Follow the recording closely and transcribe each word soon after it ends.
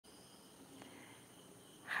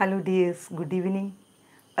Hello dears, good evening.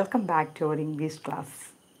 Welcome back to our English class.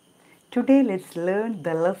 Today let's learn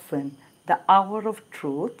the lesson The Hour of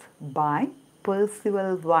Truth by Percival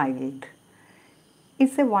Wilde.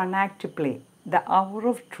 It's a one-act play. The Hour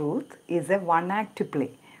of Truth is a one-act play.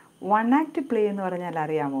 One-act play എന്ന് പറഞ്ഞാൽ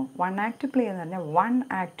അറിയാമോ? One-act play എന്ന് പറഞ്ഞാൽ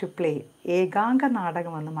one-act play. ഏകാംഗ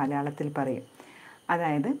നാടകം എന്ന് മലയാളത്തിൽ പറയും.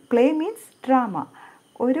 അതായത് പ്ലേ മീൻസ് ഡ്രാമ.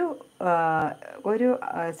 ഒരു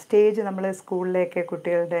സ്റ്റേജ് നമ്മൾ സ്കൂളിലേക്ക്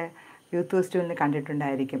കുട്ടികളുടെ യൂത്ത് ഫെസ്റ്റിവലിന്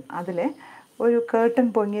കണ്ടിട്ടുണ്ടായിരിക്കും. അതിൽ ഒരു കേർട്ടൻ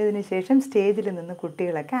പൊങ്ങിയതിന് ശേഷം സ്റ്റേജിൽ നിന്ന്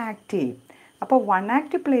കുട്ടികളൊക്കെ ആക്ട് ചെയ്യും. അപ്പോൾ വൺ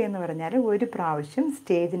ആക്ട് പ്ലേ എന്ന് പറഞ്ഞാൽ ഒരു പ്രാവശ്യം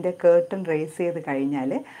സ്റ്റേജിൻ്റെ കേർട്ടൻ റേസ് ചെയ്ത്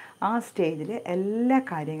കഴിഞ്ഞാൽ ആ സ്റ്റേജിൽ എല്ലാ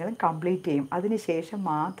കാര്യങ്ങളും കംപ്ലീറ്റ് ചെയ്യും. അതിന് ശേഷം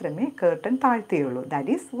മാത്രമേ curtain താഴ്ത്തുകയുള്ളൂ.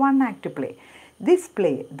 That is one act play. This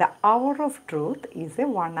play the hour of truth is A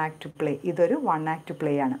one act play. ഇതൊരു വൺ ആക്ട്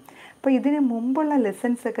പ്ലേ ആണ്. അപ്പോൾ ഇതിന് മുമ്പുള്ള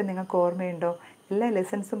ലെസൺസൊക്കെ നിങ്ങൾക്ക് ഓർമ്മയുണ്ടോ? എല്ലാ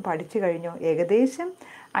ലെസൺസും പഠിച്ചു കഴിഞ്ഞോ? ഏകദേശം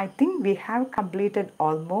I think we have completed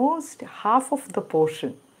almost half of the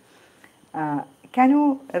portion. Can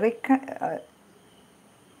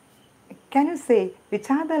you say which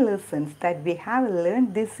are the lessons that we have learned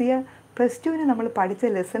this year? Plus 2-ന് നമ്മൾ പഠിച്ച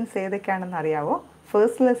ലെസൺസ് ഏതൊക്കെയാണെന്ന് അറിയാവോ?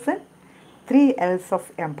 First lesson 3 L's of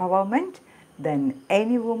empowerment, then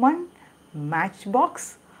any woman, matchbox,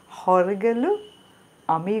 horigalu,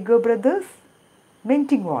 Amigo brothers,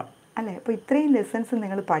 മെൻറ്റിംഗ് വാൾ അല്ലേ? അപ്പോൾ ഇത്രയും lessons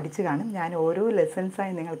നിങ്ങൾ പഠിച്ചു കാണും. ഞാൻ ഓരോ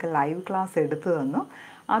ലെസൺസായി നിങ്ങൾക്ക് ലൈവ് ക്ലാസ് എടുത്തു തന്നു.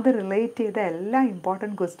 അത് റിലേറ്റ് ചെയ്ത എല്ലാ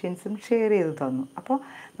ഇമ്പോർട്ടൻറ്റ് ക്വസ്റ്റ്യൻസും ഷെയർ ചെയ്ത് തന്നു. അപ്പോൾ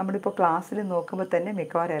നമ്മളിപ്പോൾ ക്ലാസ്സിൽ നോക്കുമ്പോൾ തന്നെ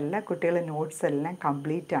മിക്കവാറും എല്ലാ കുട്ടികളുടെ നോട്ട്സ് എല്ലാം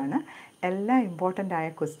കംപ്ലീറ്റ് ആണ്. എല്ലാ ഇമ്പോർട്ടൻ്റ് ആയ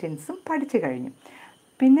ക്വസ്റ്റ്യൻസും പഠിച്ചു കഴിഞ്ഞു.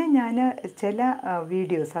 പിന്നെ ഞാൻ ചില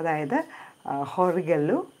വീഡിയോസ്, അതായത്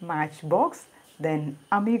horigalu, match box, then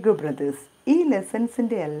Amigo brothers, ഈ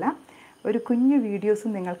ലെസൺസിൻ്റെ എല്ലാം ഒരു കുഞ്ഞു വീഡിയോസും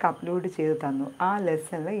നിങ്ങൾക്ക് അപ്ലോഡ് ചെയ്ത് തന്നു. ആ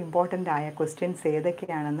ലെസണിൽ ഇമ്പോർട്ടൻ്റ് ആയ ക്വസ്റ്റ്യൻസ്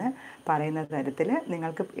ഏതൊക്കെയാണെന്ന് പറയുന്ന തരത്തിൽ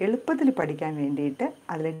നിങ്ങൾക്ക് എളുപ്പത്തിൽ പഠിക്കാൻ വേണ്ടിയിട്ട്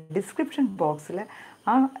അതിൽ ഡിസ്ക്രിപ്ഷൻ ബോക്സിൽ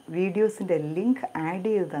ആ വീഡിയോസിൻ്റെ ലിങ്ക് ആഡ്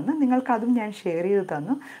ചെയ്ത് തന്ന് നിങ്ങൾക്കതും ഞാൻ ഷെയർ ചെയ്ത്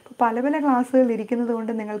തന്നു. അപ്പോൾ പല പല ക്ലാസ്സുകൾ ഇരിക്കുന്നത്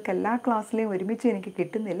കൊണ്ട് നിങ്ങൾക്ക് എല്ലാ ക്ലാസ്സിലെയും ഒരുമിച്ച് എനിക്ക്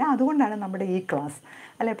കിട്ടുന്നില്ല. അതുകൊണ്ടാണ് നമ്മുടെ ഈ ക്ലാസ്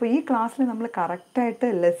അല്ലേ. അപ്പോൾ ഈ ക്ലാസ്സിൽ നമ്മൾ കറക്റ്റായിട്ട്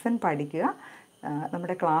ലെസൺ പഠിക്കുക.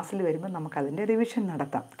 നമ്മുടെ ക്ലാസ്സിൽ വരുമ്പോൾ നമുക്കതിൻ്റെ റിവിഷൻ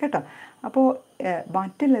നടത്താം കേട്ടോ. അപ്പോൾ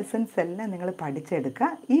മറ്റ് ലെസൺസ് എല്ലാം നിങ്ങൾ പഠിച്ചെടുക്കുക.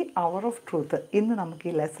 ഈ അവർ ഓഫ് ട്രൂത്ത് ഇന്ന് നമുക്ക്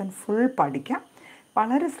ഈ ലെസൺ ഫുൾ പഠിക്കാം.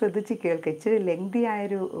 വളരെ ശ്രദ്ധിച്ച് കേൾക്കുക. ഇച്ചിരി ലെങ്തി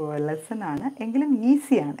ആയൊരു ലെസണാണ്, എങ്കിലും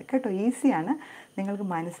ഈസിയാണ് കേട്ടോ. ഈസിയാണ്, നിങ്ങൾക്ക്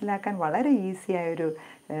മനസ്സിലാക്കാൻ വളരെ ഈസി ആയൊരു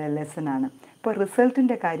ലെസണാണ്. ഇപ്പോൾ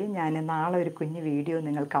റിസൾട്ടിൻ്റെ കാര്യം ഞാൻ നാളെ ഒരു കുഞ്ഞ് വീഡിയോ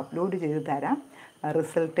നിങ്ങൾക്ക് അപ്ലോഡ് ചെയ്ത് തരാം.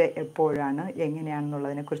 റിസൾട്ട് എപ്പോഴാണ്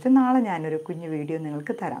എങ്ങനെയാണെന്നുള്ളതിനെക്കുറിച്ച് നാളെ ഞാനൊരു കുഞ്ഞു വീഡിയോ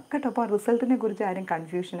നിങ്ങൾക്ക് തരാം കേട്ടോ. അപ്പോൾ റിസൾട്ടിനെ കുറിച്ച് ആരും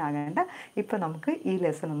കൺഫ്യൂഷൻ ആകേണ്ട. ഇപ്പോൾ നമുക്ക് ഈ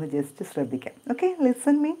ലെസൺ ഒന്ന് ജസ്റ്റ് ശ്രദ്ധിക്കാം. Okay,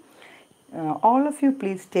 listen me all of U.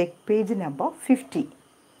 Please take page number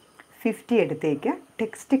 50 എടുത്തേക്ക്.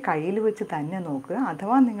 Text കയ്യിൽ വെച്ച് തന്നെ നോക്കുക.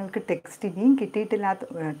 അഥവാ നിങ്ങൾക്ക് ടെക്സ്റ്റ് ഇനിയും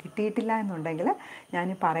കിട്ടിയിട്ടില്ല എന്നുണ്ടെങ്കിൽ ഞാൻ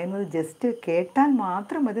പറയുന്നത് ജസ്റ്റ് കേട്ടാൽ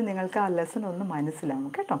മാത്രം മതി. നിങ്ങൾക്ക് ആ ലെസൺ ഒന്ന് മനസ്സിലാവും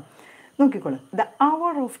കേട്ടോ. നോക്കിക്കോളൂ. The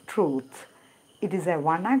hour of truth. It is a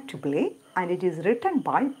one-act play and it is written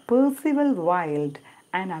by Percival Wilde,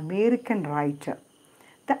 an American writer.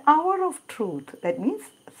 The hour of truth, that means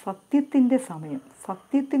സത്യത്തിൻ്റെ സമയം.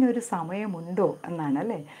 സത്യത്തിനൊരു സമയമുണ്ടോ എന്നാണ്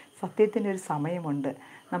അല്ലേ. സത്യത്തിനൊരു സമയമുണ്ട്.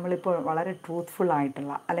 നമ്മളിപ്പോൾ വളരെ ട്രൂത്ത്ഫുൾ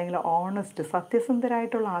ആയിട്ടുള്ള അല്ലെങ്കിൽ ഓണസ്റ്റ്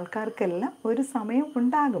സത്യസന്ധരായിട്ടുള്ള ആൾക്കാർക്കെല്ലാം ഒരു സമയം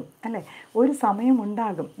ഉണ്ടാകും അല്ലേ. ഒരു സമയം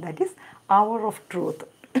ഉണ്ടാകും. That is hour of truth.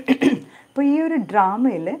 ഇപ്പോൾ ഈ ഒരു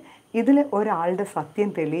ഡ്രാമയിൽ ഇതിൽ ഒരാളുടെ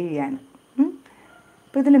സത്യം തെളിയുകയാണ്.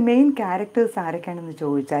 അപ്പോൾ ഇതിൽ മെയിൻ ക്യാരക്ടേഴ്സ് ആരൊക്കെയാണെന്ന്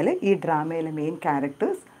ചോദിച്ചാൽ ഈ ഡ്രാമയിലെ മെയിൻ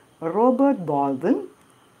ക്യാരക്ടേഴ്സ് റോബർട്ട്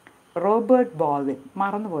ബോൾവിൻ,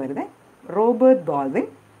 മറന്നു പോരുതേ, Robert ബോൾവിൻ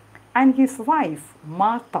and his wife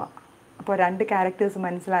Martha. അപ്പോൾ രണ്ട് ക്യാരക്ടേഴ്സ്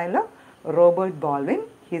മനസ്സിലായല്ലോ. Robert ബോൾവിൻ,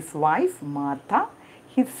 his wife Martha,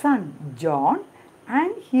 his son John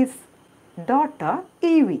and his daughter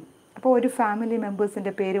EV. അപ്പോൾ ഒരു ഫാമിലി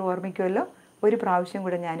മെമ്പേഴ്സിൻ്റെ പേര് ഓർമ്മിക്കുമല്ലോ. ഒരു പ്രാവശ്യം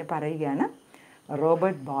കൂടെ ഞാൻ പറയുകയാണ്.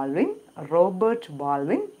 Robert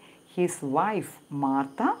Baldwin, his wife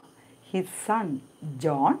Martha, his son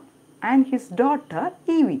John and his daughter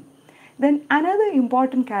Evie. Then another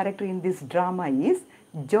important character in this drama is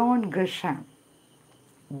John Gresham.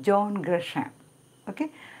 Okay.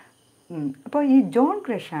 അപ്പോൾ ഈ John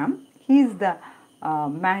Gresham, he is the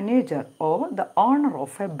manager or the owner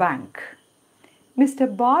of a bank. Mr.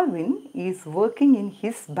 Baldwin is working in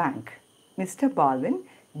his bank. Mr. Baldwin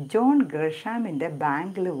John ഗ്രഷാമിൻ്റെ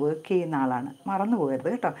ബാങ്കിൽ work ചെയ്യുന്ന ആളാണ്. മറന്നു പോകരുത്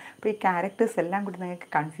കേട്ടോ. അപ്പോൾ ഈ ക്യാരക്ടേഴ്സ് എല്ലാം കൂടി നിങ്ങൾക്ക്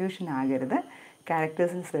കൺഫ്യൂഷൻ ആകരുത്.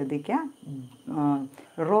 ക്യാരക്ടേഴ്സിന് ശ്രദ്ധിക്കുക.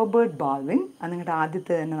 റോബർട്ട് ബോൾവിൻ, അത് നിങ്ങളുടെ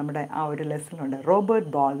ആദ്യത്തെ തന്നെ നമ്മുടെ ആ ഒരു ലെസണിലുണ്ട്. Robert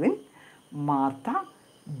ബോൾവിൻ, Martha,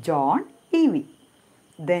 John, EV.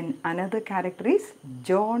 Then another character is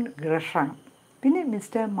John Gresham. പിന്നെ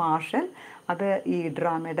മിസ്റ്റർ മാർഷൽ, അത് ഈ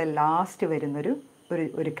ഡ്രാമയുടെ ലാസ്റ്റ് വരുന്നൊരു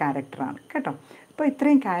ഒരു ക്യാരക്ടറാണ് കേട്ടോ. അപ്പോൾ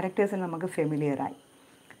ഇത്രയും ക്യാരക്ടേഴ്സിന് നമുക്ക് ഫെമിലിയറായി.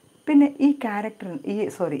 പിന്നെ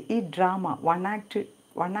ഈ ഡ്രാമ വൺ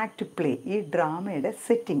ആക്ട് പ്ലേ, ഈ ഡ്രാമയുടെ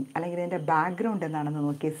സെറ്റിംഗ് അല്ലെങ്കിൽ അതിൻ്റെ ബാക്ക്ഗ്രൗണ്ട് എന്താണെന്ന്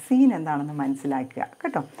നോക്കി സീൻ എന്താണെന്ന് മനസ്സിലാക്കുക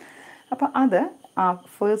കേട്ടോ. അപ്പോൾ അത് ആ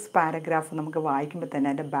ഫസ്റ്റ് പാരഗ്രാഫ് നമുക്ക് വായിക്കുമ്പോൾ തന്നെ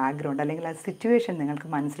അതിൻ്റെ ബാക്ക്ഗ്രൗണ്ട് അല്ലെങ്കിൽ ആ സിറ്റുവേഷൻ നിങ്ങൾക്ക്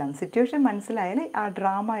മനസ്സിലാവും. സിറ്റുവേഷൻ മനസ്സിലായാലേ ആ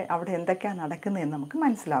ഡ്രാമ അവിടെ എന്തൊക്കെയാണ് നടക്കുന്നതെന്ന് നമുക്ക്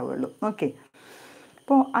മനസ്സിലാവുകയുള്ളൂ. ഓക്കെ.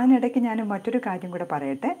 അപ്പോൾ അതിനിടയ്ക്ക് ഞാൻ മറ്റൊരു കാര്യം കൂടെ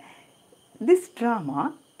പറയട്ടെ. This drama,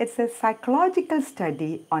 it's a psychological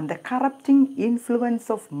study on the corrupting influence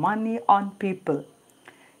of money on people.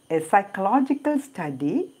 A psychological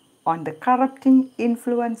study on the corrupting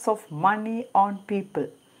influence of money on people.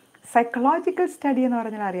 Psychological study എന്ന്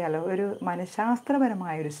പറഞ്ഞാൽ അറിയാലോ, ഒരു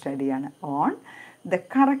മനഃശാസ്ത്രപരമായൊരു സ്റ്റഡിയാണ്. ഓൺ ദ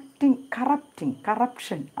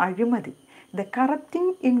കറപ്ഷൻ, അഴിമതി. The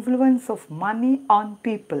corrupting influence of money on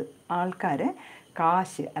people. ആൾക്കാരെ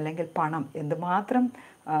കാശ് അല്ലെങ്കിൽ പണം എന്തുമാത്രം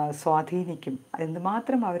സ്വാധീനിക്കും,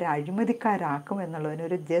 എന്തുമാത്രം അവരെ അഴിമതിക്കാരാക്കും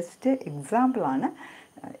എന്നുള്ളതിനൊരു ജസ്റ്റ് എക്സാമ്പിളാണ്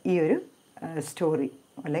ഈ ഒരു സ്റ്റോറി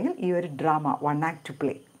അല്ലെങ്കിൽ ഈ ഒരു drama one act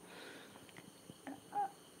play.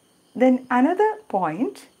 Then another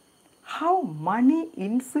point, how money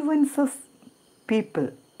influences people.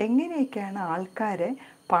 എങ്ങനെയൊക്കെയാണ് ആൾക്കാരെ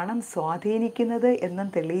പണം സ്വാധീനിക്കുന്നത് എന്നും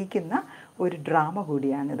തെളിയിക്കുന്ന ഒരു ഡ്രാമ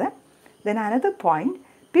കൂടിയാണിത്. Then another point,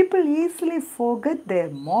 people easily forget their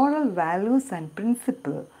moral values and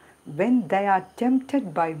principles when they are tempted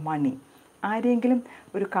by money. ആരെങ്കിലും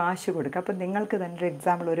ഒരു കാശ് കൊടുക്കുക, അപ്പോൾ നിങ്ങൾക്ക് തന്നെ ഒരു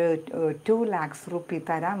എക്സാമ്പിൾ, ഒരു 2 lakhs റുപ്പി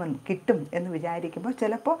തരാമെന്ന് കിട്ടും എന്ന് വിചാരിക്കുമ്പോൾ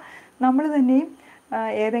ചിലപ്പോൾ നമ്മൾ തന്നെയും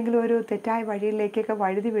ഏതെങ്കിലും ഒരു തെറ്റായ വഴിയിലേക്കൊക്കെ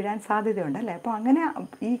വഴുതി വീഴാൻ സാധ്യതയുണ്ട് അല്ലേ. അപ്പോൾ അങ്ങനെ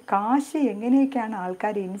ഈ കാശ് എങ്ങനെയൊക്കെയാണ്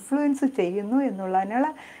ആൾക്കാർ ഇൻഫ്ലുവൻസ് ചെയ്യുന്നു എന്നുള്ളതിനുള്ള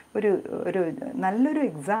ഒരു നല്ലൊരു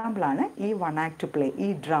എക്സാമ്പിളാണ് ഈ വൺ ആക്ട് പ്ലേ, ഈ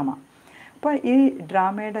ഡ്രാമ. അപ്പോൾ ഈ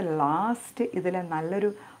ഡ്രാമയുടെ ലാസ്റ്റ് ഇതിലെ നല്ലൊരു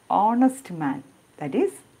honest man, that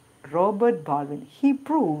is Robert Baldwin. He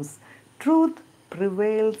proves truth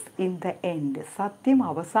prevails in the end. സത്യം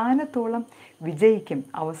അവസാനത്തോളം വിജയിക്കും,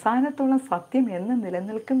 അവസാനത്തോളം സത്യം എന്ന്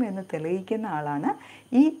നിലനിൽക്കും എന്ന് തെളിയിക്കുന്ന ആളാണ്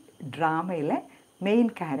ഈ ഡ്രാമയിലെ മെയിൻ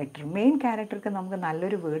ക്യാരക്ടർ. മെയിൻ ക്യാരക്ടർക്ക് നമുക്ക്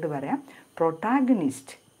നല്ലൊരു വേർഡ് പറയാം,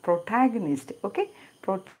 protagonist. Okay,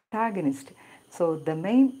 protagonist. So the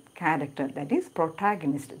main character, that is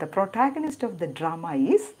protagonist. The protagonist of the drama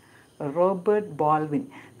is Robert Baldwin.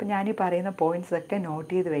 അപ്പോൾ ഞാനീ പറയുന്ന പോയിൻറ്റ്സ് ഒക്കെ നോട്ട്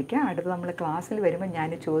ചെയ്ത് വയ്ക്കുക. അടുത്ത് നമ്മൾ ക്ലാസ്സിൽ വരുമ്പോൾ ഞാൻ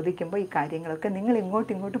ചോദിക്കുമ്പോൾ ഈ കാര്യങ്ങളൊക്കെ നിങ്ങൾ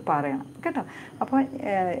ഇങ്ങോട്ട് പറയണം കേട്ടോ. അപ്പോൾ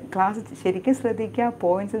ക്ലാസ് ശരിക്കും ശ്രദ്ധിക്കുക.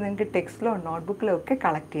 പോയിൻറ്റ്സ് നിങ്ങൾക്ക് ടെക്സ്റ്റിലോ നോട്ട്ബുക്കിലോ ഒക്കെ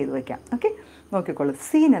കളക്ട് ചെയ്ത് വയ്ക്കാം. ഓക്കെ, നോക്കിക്കോളൂ.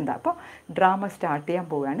 സീൻ എന്താ? അപ്പോൾ ഡ്രാമ സ്റ്റാർട്ട് ചെയ്യാൻ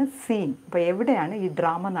പോവുകയാണ്. സീൻ, അപ്പോൾ എവിടെയാണ് ഈ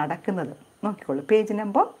ഡ്രാമ നടക്കുന്നത് നോക്കിക്കോളൂ. Page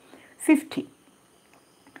number 50.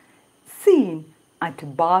 Scene at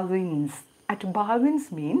Balvin's. At Balvin's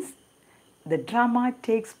means the drama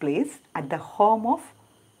takes place at the home of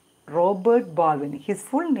Robert Baldwin. His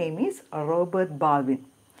full name is Robert Baldwin.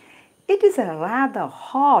 It is a rather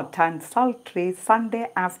hot and sultry Sunday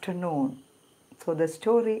afternoon. So the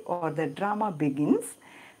story or the drama begins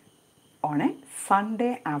on a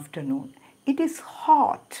Sunday afternoon. It is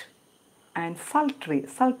hot and sultry.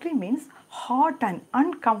 Sultry means hot and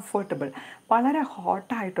uncomfortable. വളരെ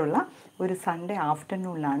ഹോട്ടായിട്ടുള്ള ഒരു Sunday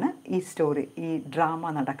ആഫ്റ്റർനൂണിലാണ് ഈ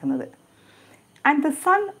drama നടക്കുന്നത്. And the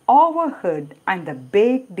sun overhead and the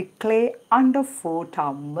baked clay underfoot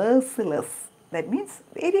are merciless. That means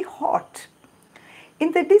very hot.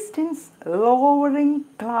 In the distance, lowering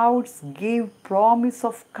clouds give promise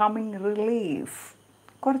of coming relief.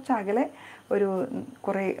 കുറച്ചകലെ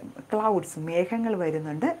കുറേ clouds, മേഘങ്ങൾ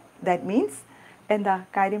വരുന്നുണ്ട്. That means എന്താ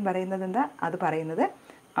കാര്യം പറയുന്നത്? എന്താ അത് പറയുന്നത്?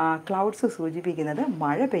 ക്ലൗഡ്സ് സൂചിപ്പിക്കുന്നത്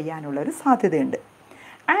മഴ പെയ്യാനുള്ളൊരു സാധ്യതയുണ്ട്.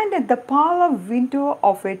 And at the parlor window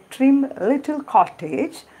of a trim little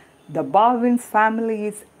cottage, the Baldwin's family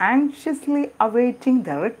is anxiously awaiting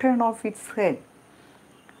the return of its head.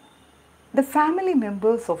 The family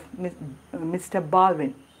members of Mr.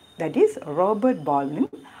 Baldwin, that is Robert Baldwin,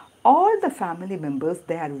 all the family members,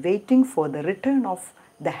 they are waiting for the return of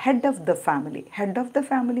the head of the family. Head of the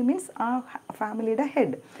family means our family, the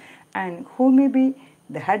head. And who may be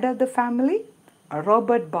the head of the family?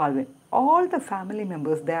 Robert Baldwin. All the family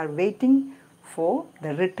members, they are waiting for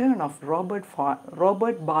the return of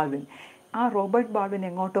Robert Baldwin. ആ Robert Baldwin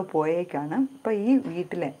എങ്ങോട്ടോ പോയേക്കാണ്. അപ്പോൾ ഈ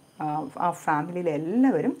വീട്ടിലെ ആ ഫാമിലിയിലെ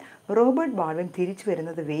എല്ലാവരും Robert Baldwin തിരിച്ചു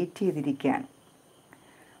വരുന്നത് വെയിറ്റ് ചെയ്തിരിക്കുകയാണ്.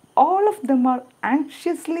 All of them are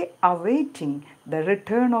anxiously awaiting the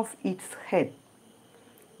return of its head.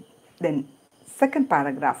 Then second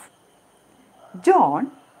paragraph. John,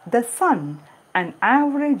 the son, an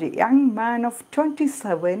average young man of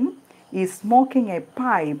 27, is smoking a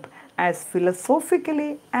pipe as philosophically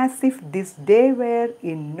as if this day were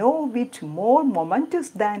in no whit more momentous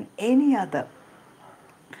than any other.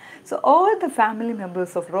 So all the family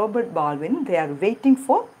members of Robert Baldwin, they are waiting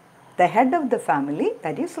for the head of the family,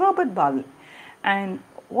 that is Robert Baldwin. And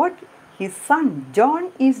what his son John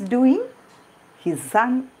is doing, his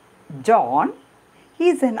son John, he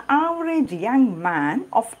is an average young man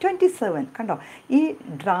of 27. കണ്ടോ, ഈ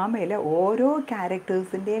ഡ്രാമയിലെ ഓരോ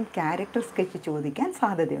ക്യാരക്ടേഴ്സിൻ്റെയും character sketch ചോദിക്കാൻ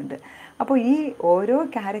സാധ്യതയുണ്ട്. അപ്പോൾ ഈ ഓരോ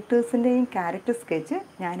ക്യാരക്ടേഴ്സിൻ്റെയും character sketch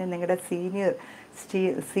ഞാൻ നിങ്ങളുടെ സീനിയർ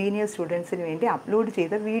സ്റ്റുഡൻസിന് വേണ്ടി അപ്ലോഡ്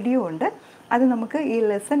ചെയ്ത വീഡിയോ ഉണ്ട്. അത് നമുക്ക് ഈ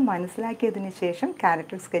ലെസൺ മനസ്സിലാക്കിയതിന് ശേഷം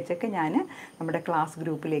ക്യാരക്ടർ സ്കെച്ചൊക്കെ ഞാൻ നമ്മുടെ ക്ലാസ്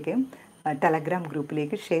ഗ്രൂപ്പിലേക്കും ടെലഗ്രാം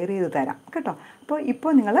ഗ്രൂപ്പിലേക്ക് ഷെയർ ചെയ്ത് തരാം കേട്ടോ. അപ്പോൾ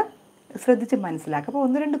ഇപ്പോൾ നിങ്ങൾ ശ്രദ്ധിച്ച് മനസ്സിലാക്കുക. അപ്പോൾ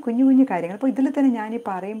ഒന്ന് രണ്ട് കുഞ്ഞു കുഞ്ഞു കാര്യങ്ങൾ, അപ്പോൾ ഇതിൽ തന്നെ ഞാൻ ഈ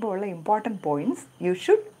പറയുമ്പോൾ ഉള്ള important points you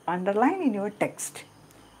should underline in your text.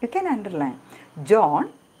 You can underline. John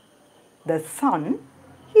the son,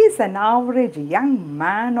 he is an average young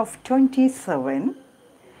man of 27,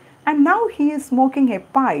 and now he is smoking a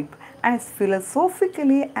pipe as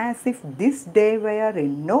philosophically as if this day were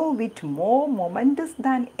in no whit more momentous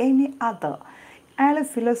than any other. അയാൾ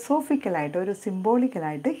ഫിലോസോഫിക്കലായിട്ട് ഒരു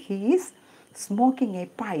സിംബോളിക്കലായിട്ട് he is smoking A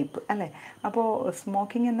pipe അല്ലേ. അപ്പോൾ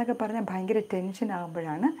smoking എന്നൊക്കെ പറഞ്ഞാൽ ഭയങ്കര tension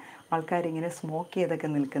ആകുമ്പോഴാണ് ആൾക്കാരിങ്ങനെ smoke ചെയ്തൊക്കെ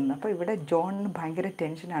നിൽക്കുന്നത്. അപ്പോൾ ഇവിടെ ജോണിന് ഭയങ്കര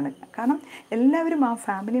ടെൻഷനാണ്. കാരണം എല്ലാവരും ആ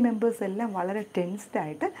ഫാമിലി മെമ്പേഴ്സ് എല്ലാം വളരെ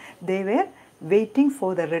ടെൻസ്ഡായിട്ട് they were waiting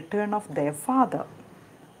for the return of their father.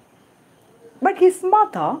 But his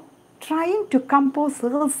mother trying to compose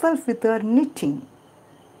herself with her knitting.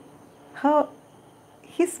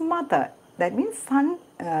 His mother, that means son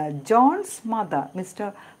John's mother, Mr.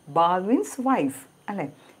 Baldwin's wife. അല്ലേ,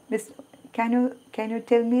 can you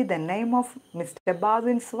tell me the name of Mr.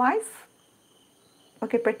 Baldwin's wife?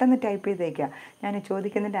 Okay, പെട്ടെന്ന് type ചെയ്തേക്കുക. ഞാൻ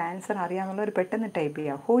ചോദിക്കുന്നതിൻ്റെ answer അറിയാമെന്നുള്ളവർ പെട്ടെന്ന് type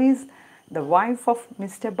ചെയ്യുക. Who is the wife of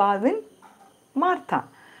mister Balvin? Martha.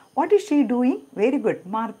 What is she doing? Very good,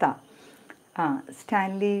 Martha.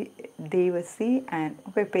 Stanley Devasi and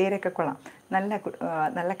ഒക്കെ പേരൊക്കെ കൊള്ളാം.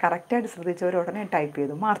 നല്ല കറക്റ്റായിട്ട് ശ്രദ്ധിച്ചവർ ഉടനെ ടൈപ്പ്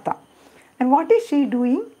ചെയ്തു Martha. And what is she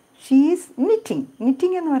doing? She is knitting.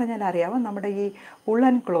 Knitting എന്ന് പറഞ്ഞാൽ അറിയാമോ, നമ്മുടെ ഈ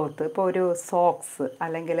ഉള്ളൻ ക്ലോത്ത്, ഇപ്പോൾ ഒരു സോക്സ്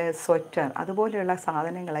അല്ലെങ്കിൽ സ്വെറ്റർ അതുപോലെയുള്ള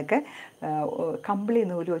സാധനങ്ങളൊക്കെ കമ്പിളി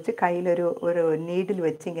നൂല് വെച്ച് കയ്യിലൊരു നീഡിൽ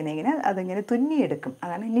വെച്ച് ഇങ്ങനെ അതിങ്ങനെ തുന്നിയെടുക്കും.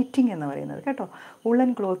 അതാണ് നിറ്റിങ് എന്ന് പറയുന്നത് കേട്ടോ.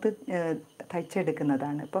 ഉള്ളൻ ക്ലോത്ത്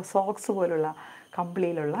തയ്ച്ചെടുക്കുന്നതാണ്. ഇപ്പോൾ സോക്സ് പോലുള്ള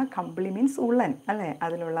കമ്പിളി മീൻസ് ഉള്ളൻ അല്ലേ,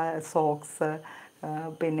 അതിലുള്ള സോക്സ്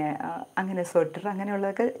പിന്നെ അങ്ങനെ സ്വെറ്റർ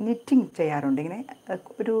അങ്ങനെയുള്ളതൊക്കെ നിറ്റിങ് ചെയ്യാറുണ്ട്. ഇങ്ങനെ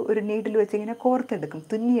ഒരു നീഡിൽ വെച്ച് ഇങ്ങനെ കോർത്തെടുക്കും,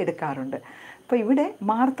 തുന്നിയെടുക്കാറുണ്ട്. അപ്പോൾ ഇവിടെ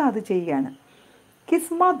മാർത്ത അത് ചെയ്യുകയാണ്.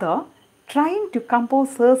 His mother trying to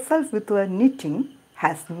compose herself with her knitting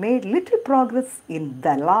has made little progress in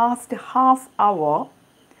the last half hour.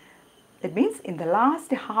 That means in the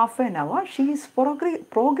last half an hour she is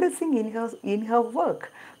progressing in her work.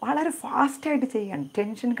 വളരെ ഫാസ്റ്റായിട്ട് ചെയ്യാണ്.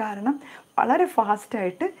 Tension കാരണം വളരെ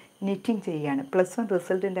ഫാസ്റ്റായിട്ട് knitting ചെയ്യുകയാണ്. +1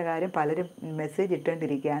 റിസൾട്ടിൻ്റെ കാര്യം പലരും message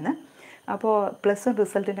ഇട്ടുകൊണ്ടിരിക്കുകയാണ്. അപ്പോൾ +1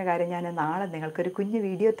 റിസൾട്ടിൻ്റെ കാര്യം ഞാൻ നാളെ നിങ്ങൾക്കൊരു കുഞ്ഞ്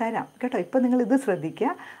വീഡിയോ തരാം കേട്ടോ. ഇപ്പോൾ നിങ്ങൾ ഇത് ശ്രദ്ധിക്കുക,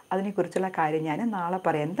 അതിനെക്കുറിച്ചുള്ള കാര്യം ഞാൻ നാളെ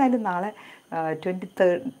പറയാം. എന്തായാലും നാളെ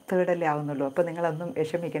 23rd ആവുന്നുള്ളൂ. അപ്പോൾ നിങ്ങളൊന്നും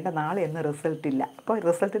വിഷമിക്കേണ്ട, നാളെ ഒന്നും റിസൾട്ടില്ല. അപ്പോൾ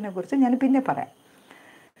റിസൾട്ടിനെ കുറിച്ച് ഞാൻ പിന്നെ പറയാം.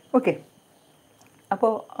 ഓക്കെ,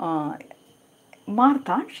 അപ്പോൾ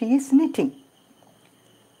Martha she is knitting.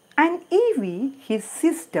 And Evie, his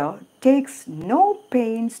sister, takes no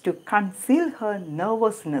pains to conceal her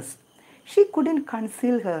nervousness. She couldn't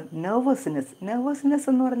conceal her nervousness. Nervousness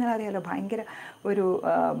എന്ന് പറഞ്ഞാൽ അറിയാലോ, ഭയങ്കര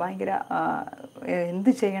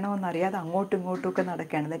എന്ത് ചെയ്യണമെന്നറിയാതെ അങ്ങോട്ടും ഇങ്ങോട്ടുമൊക്കെ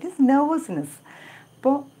നടക്കുകയാണ്. That is nervousness.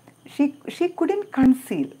 അപ്പോൾ ഷീ കുഡൻറ്റ്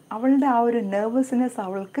കൺസീൽ. അവളുടെ ആ ഒരു നെർവസ്നെസ്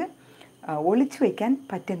അവൾക്ക് ഒളിച്ചു വയ്ക്കാൻ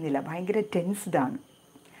പറ്റുന്നില്ല. ഭയങ്കര ടെൻസ്ഡാണ്.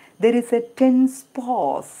 There is a tense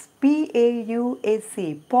pause. PAUSE.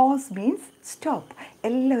 Pause means stop.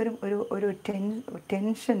 എല്ലാവരും ഒരു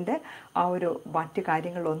ടെൻഷൻ്റെ ആ ഒരു മറ്റു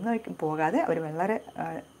കാര്യങ്ങളൊന്നും പോകാതെ അവർ വളരെ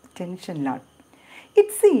ടെൻഷനിലാണ്.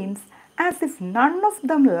 It seems as if none of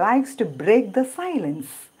them likes to break the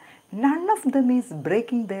silence. None of them is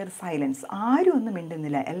breaking their silence. ആരും ഒന്നും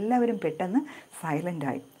മിണ്ടുന്നില്ല, എല്ലാവരും പെട്ടെന്ന്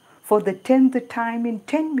സൈലൻ്റായി. For the 10th time in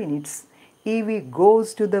 10 minutes, Evie goes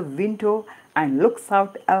to the window and looks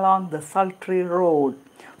out along the sultry road.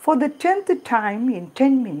 For the 10th time in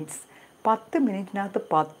 10 minutes, 10 മിനിറ്റിനകത്ത്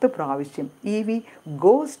 10 പ്രാവശ്യം Evie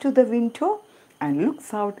goes to the window and looks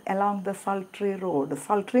out along the sultry road.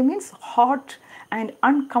 Sultry means hot and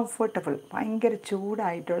uncomfortable. ഭയങ്കര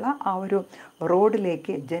ചൂടായിട്ടുള്ള ആ ഒരു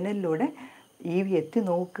റോഡിലേക്ക് ജനലിലൂടെ EV എത്തി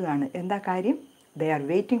നോക്കുകയാണ്. എന്താ കാര്യം? They are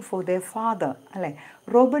waiting for their father അല്ലേ.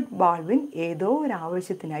 റോബർട്ട് ബാൾവിൻ ഏതോ ഒരു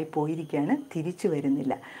ആവശ്യത്തിനായി പോയിരിക്കുകയാണ്, തിരിച്ചു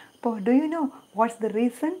വരുന്നില്ല. അപ്പോൾ do you know what's the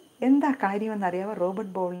reason? എന്താ കാര്യമെന്നറിയാമോ?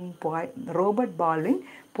 റോബർട്ട് ബാൾവിൻ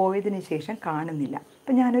പോയതിന് ശേഷം കാണുന്നില്ല.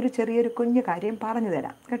 അപ്പം ഞാനൊരു ചെറിയൊരു കുഞ്ഞു കാര്യം പറഞ്ഞു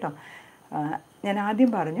തരാം കേട്ടോ. ഞാൻ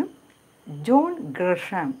ആദ്യം പറഞ്ഞു John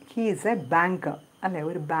Gresham, he is A banker അല്ലേ,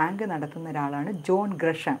 ഒരു ബാങ്ക് നടത്തുന്ന ഒരാളാണ് ജോൺ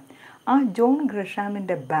ഗ്രഷാം. ആ ജോൺ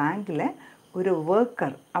ഗ്രഷാമിൻ്റെ ബാങ്കിലെ ഒരു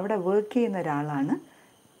വർക്കർ, അവിടെ വർക്ക് ചെയ്യുന്ന ഒരാളാണ്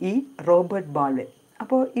ഈ റോബർട്ട് ബാൾവിൻ.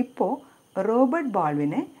 അപ്പോൾ ഇപ്പോൾ Robert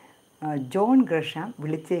ബാൾവിനെ John Gresham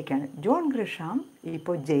വിളിച്ചേക്കാണ്. John Gresham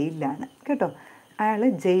ഇപ്പോൾ ജയിലിലാണ് കേട്ടോ. അയാൾ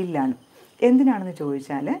ജയിലിലാണ്. എന്തിനാണെന്ന്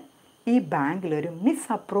ചോദിച്ചാൽ ഈ ബാങ്കിലൊരു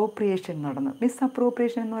മിസ്അപ്രോപ്രിയേഷൻ നടന്നു.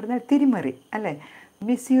 മിസ്അപ്രോപ്രിയേഷൻ എന്ന് പറഞ്ഞാൽ തിരിമറി അല്ലേ,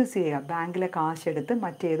 മിസ്യൂസ് ചെയ്യുക. ബാങ്കിലെ കാശെടുത്ത്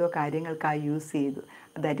മറ്റേതോ കാര്യങ്ങൾക്കായി യൂസ് ചെയ്തു,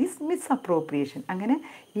 ദാറ്റ് ഈസ് മിസ്അപ്രോപ്രിയേഷൻ. അങ്ങനെ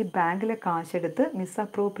ഈ ബാങ്കിലെ കാശെടുത്ത്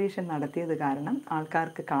മിസ്അപ്രോപ്രിയേഷൻ നടത്തിയത് കാരണം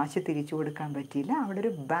ആൾക്കാർക്ക് കാശ് തിരിച്ചു കൊടുക്കാൻ പറ്റിയില്ല. അവിടെ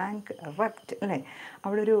ഒരു ബാങ്ക് റെപ്റ്റ് അല്ലേ,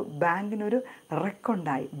 അവിടെ ഒരു ബാങ്കിനൊരു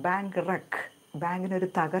റെക്കുണ്ടായി, ബാങ്കിനൊരു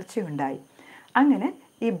തകർച്ചയുണ്ടായി. അങ്ങനെ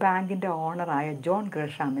ഈ ബാങ്കിൻ്റെ ഓണറായ ജോൺ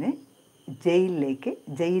ഗ്രഷാമിനെ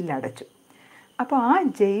ജയിലിലടച്ചു. അപ്പോൾ ആ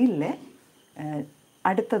ജയിലിലെ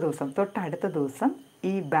തൊട്ടടുത്ത ദിവസം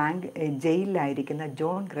ഈ ജയിലിലായിരിക്കുന്ന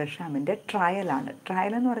ജോൺ ഗ്രഷാമിൻ്റെ ട്രയലാണ്.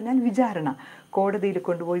 ട്രയൽ എന്ന് പറഞ്ഞാൽ വിചാരണ. കോടതിയിൽ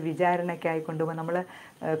കൊണ്ടുപോയി വിചാരണയ്ക്കായി കൊണ്ടുപോയി. നമ്മൾ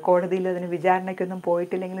കോടതിയിൽ അതിന് വിചാരണയ്ക്കൊന്നും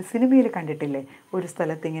പോയിട്ടില്ലെങ്കിൽ സിനിമയിൽ കണ്ടിട്ടില്ലേ, ഒരു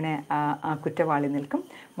സ്ഥലത്ത് ഇങ്ങനെ ആ കുറ്റവാളി നിൽക്കും,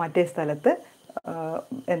 മറ്റേ സ്ഥലത്ത്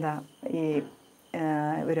ഈ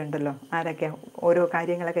ഇവരുണ്ടല്ലോ, ആരൊക്കെയാണ് ഓരോ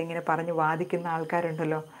കാര്യങ്ങളൊക്കെ ഇങ്ങനെ പറഞ്ഞ് വാദിക്കുന്ന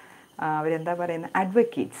ആൾക്കാരുണ്ടല്ലോ, അവരെന്താ പറയുന്നത്,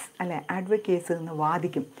 അഡ്വക്കേറ്റ്സ് അല്ലേ, അഡ്വക്കേറ്റ്സ് നിന്ന്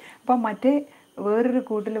വാദിക്കും. അപ്പം മറ്റേ വേറൊരു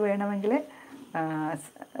കൂട്ടിൽ വേണമെങ്കിൽ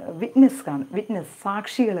വിറ്റ്നസ്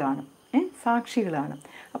സാക്ഷികൾ കാണും.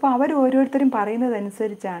 അപ്പോൾ അവർ ഓരോരുത്തരും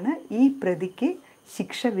പറയുന്നതനുസരിച്ചാണ് ഈ പ്രതിക്ക്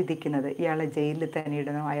ശിക്ഷ വിധിക്കുന്നത്. ഇയാളെ ജയിലിൽ തന്നെ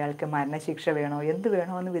ഇടണോ, അയാൾക്ക് മരണശിക്ഷ വേണോ, എന്ത്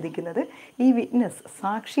വേണോ എന്ന് വിധിക്കുന്നത് ഈ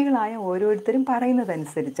സാക്ഷികളായ ഓരോരുത്തരും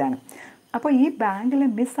പറയുന്നതനുസരിച്ചാണ്. അപ്പോൾ ഈ ബാങ്കിലെ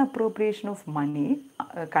മിസ്അപ്രോപ്രിയേഷൻ ഓഫ് മണി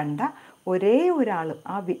കണ്ട ഒരേ ഒരാൾ,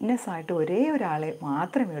 ആ വിറ്റ്നസ്സായിട്ട് ഒരേ ഒരാളെ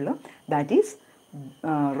മാത്രമേ ഉള്ളൂ, ദാറ്റ് ഈസ്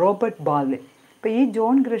റോബർട്ട് ബാൾവിൻ. ഇപ്പോൾ ഈ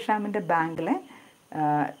ജോൺ ഗ്രഷാമിൻ്റെ ബാങ്കിലെ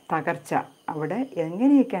തകർച്ച, അവിടെ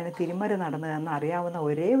എങ്ങനെയൊക്കെയാണ് തിരിമറി നടന്നതെന്ന് അറിയാവുന്ന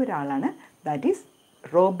ഒരേ ഒരാളാണ്, ദാറ്റ് ഈസ്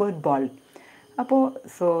റോബർട്ട് ബാൾവിൻ. അപ്പോൾ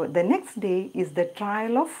the next day is the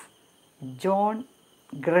trial of John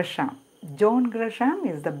Gresham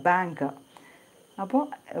is the banker. അപ്പോൾ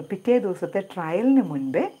പിറ്റേ ദിവസത്തെ ട്രയലിന്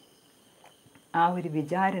മുൻപേ ആ ഒരു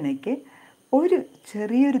വിചാരണയ്ക്ക് ഒരു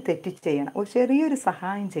ചെറിയൊരു തെറ്റ് ചെയ്യണം, ഒരു ചെറിയൊരു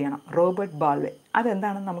സഹായം ചെയ്യണം റോബർട്ട് ബാൾവിൻ.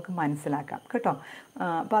 അതെന്താണെന്ന് നമുക്ക് മനസ്സിലാക്കാം കേട്ടോ.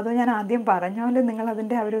 അപ്പോൾ അത് ഞാൻ ആദ്യം പറഞ്ഞാൽ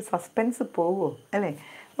നിങ്ങളതിൻ്റെ ആ ഒരു സസ്പെൻസ് പോവുമോ അല്ലേ?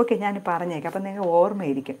 ഓക്കെ, ഞാൻ പറഞ്ഞേക്കാം, അപ്പം നിങ്ങൾ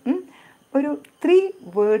ഓർമ്മയിരിക്കും. ഒരു 3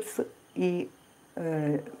 വേർഡ്സ് ഈ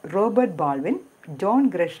റോബർട്ട് ബാൾവിൻ ജോൺ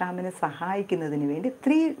ഗ്രഷാമിനെ സഹായിക്കുന്നതിന് വേണ്ടി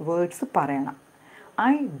 3 വേർഡ്സ് പറയണം.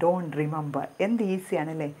 I don't remember. എന്ത്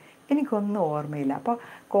ഈസിയാണല്ലേ, എനിക്കൊന്നും ഓർമ്മയില്ല. അപ്പോൾ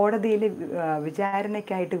കോടതിയിൽ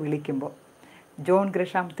വിചാരണയ്ക്കായിട്ട് വിളിക്കുമ്പോൾ ജോൺ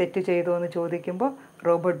ഗ്രഷാം തെറ്റ് ചെയ്തോ എന്ന് ചോദിക്കുമ്പോൾ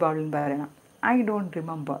റോബർട്ട് ബാൾവിൻ പറയണം ഐ ഡോണ്ട്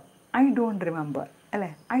റിമെമ്പർ അല്ലേ.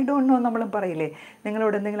 ഐ ഡോണ്ട് നോ നമ്മളും പറയില്ലേ,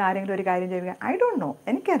 നിങ്ങളോട് എന്തെങ്കിലും ആരെങ്കിലും ഒരു കാര്യം ചെയ്യുക, ഐ ഡോണ്ട് നോ,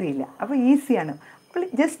 എനിക്കറിയില്ല. അപ്പോൾ ഈസിയാണ്,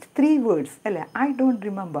 ജസ്റ്റ് 3 വേർഡ്സ് അല്ലേ, ഐ ഡോണ്ട്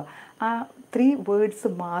റിമെമ്പർ. ആ 3 വേർഡ്സ്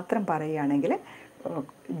മാത്രം പറയുകയാണെങ്കിൽ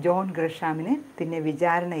ജോൺ ഗ്രഷാമിനെ പിന്നെ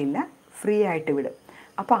വിചാരണയില്ല, ഫ്രീ ആയിട്ട് വിടും.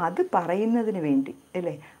 അപ്പോൾ അത് പറയുന്നതിന് വേണ്ടി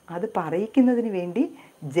അല്ലേ, അത് പറയിക്കുന്നതിന് വേണ്ടി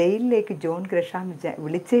ജയിലിലേക്ക് ജോൺ ഗ്രഷാം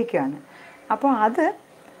വിളിച്ചേക്കാണ്. അപ്പോൾ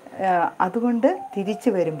അതുകൊണ്ട് തിരിച്ചു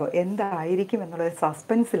വരുമ്പോൾ എന്തായിരിക്കും എന്നുള്ളൊരു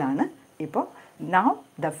സസ്പെൻസിലാണ് ഇപ്പോൾ. Now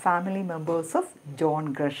the family members of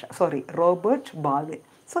Robert Baldwin.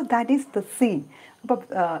 So that is the scene. അപ്പോൾ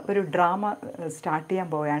ഒരു ഡ്രാമ സ്റ്റാർട്ട് ചെയ്യാൻ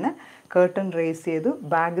പോവുകയാണ്. കേർട്ടൺ റേസ് ചെയ്തു,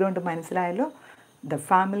 ബാക്ക്ഗ്രൗണ്ട് മനസ്സിലായല്ലോ. The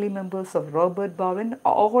family members of Robert Baldwin,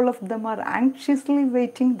 all of them are anxiously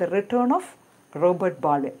waiting the return of Robert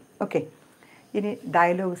Baldwin. Okay, ഇനി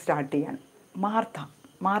dialogue start ചെയ്യാണ്.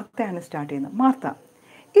 മാർത്തയാണ് start ചെയ്യുന്നത്. Martha,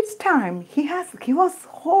 it's time he was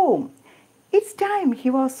home. It's time he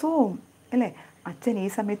was home. അല്ലേ, അച്ഛൻ ഈ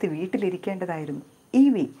സമയത്ത് വീട്ടിലിരിക്കേണ്ടതായിരുന്നു.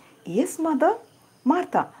 EV, yes mother.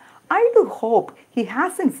 Martha, I do hope he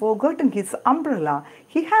hasn't forgotten his umbrella.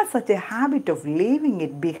 He has such a habit of leaving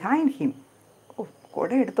it behind him. കുട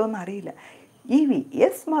എടുത്തോന്ന് അറിയില്ല. EV,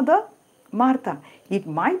 yes mother. Martha,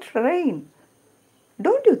 it might rain.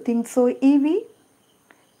 Don't you think so EV?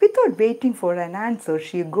 Without waiting for an answer,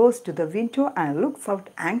 she goes to the window and looks out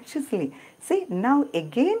anxiously. See, now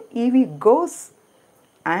again Evie goes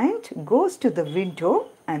to the window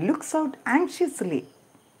and looks out anxiously.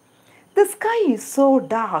 The sky is so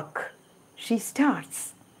dark. She starts.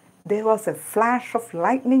 There was a flash of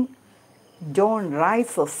lightning. John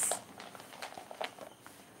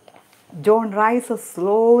rises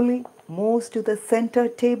slowly, moves to the center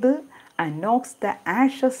table and knocks the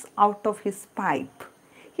ashes out of his pipe.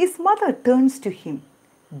 His mother turns to him.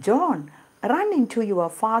 John, run into your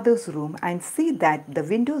father's room and see that the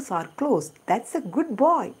windows are closed. That's a good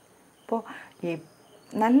boy. അപ്പോൾ ഈ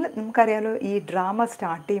നമുക്കറിയാലോ ഈ drama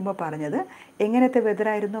start ചെയ്യുമ്പോൾ പറഞ്ഞത് എങ്ങനത്തെ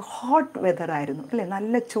വെതറായിരുന്നു? Hot വെതറായിരുന്നു അല്ലേ,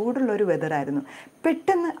 നല്ല ചൂടുള്ളൊരു വെതറായിരുന്നു.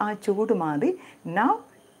 പെട്ടെന്ന് ആ ചൂട് മാറി now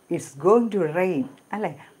it's going to rain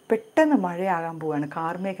അല്ലേ, പെട്ടെന്ന് മഴയാകാൻ പോവുകയാണ്.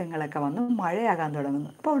 കാർമേഘങ്ങളൊക്കെ വന്ന് മഴയാകാൻ തുടങ്ങുന്നു.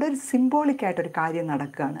 അപ്പോൾ അവിടെ ഒരു സിംബോളിക്കായിട്ടൊരു കാര്യം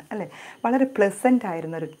നടക്കുകയാണ് അല്ലേ. വളരെ പ്ലസൻ്റ്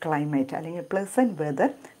ആയിരുന്നൊരു ക്ലൈമറ്റ് അല്ലെങ്കിൽ pleasant weather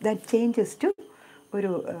that changes to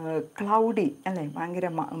ഒരു ക്ലൗഡി അല്ലേ, ഭയങ്കര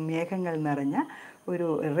മേഘങ്ങൾ നിറഞ്ഞ ഒരു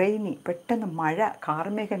റെയിനി, പെട്ടെന്ന് മഴ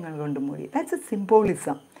കാർമേഘങ്ങൾ കൊണ്ട് മൂടി. That's A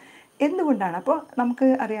symbolism. എന്തുകൊണ്ടാണ്? അപ്പോൾ നമുക്ക്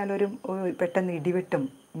അറിയാലോ ഒരു പെട്ടെന്ന് ഇടിവെട്ടും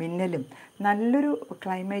മിന്നലും നല്ലൊരു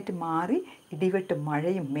ക്ലൈമറ്റ് മാറി ഇടിവെട്ടും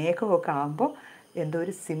മഴയും മേഘവും ഒക്കെ ആകുമ്പോൾ എന്തോ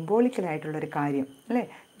ഒരു സിംബോളിക്കലായിട്ടുള്ളൊരു കാര്യം അല്ലേ.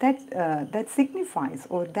 That signifies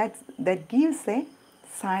or that gives A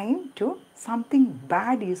sine two something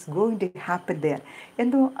bad is going to happen there.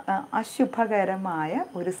 എന്തോ അശുഭകരമായ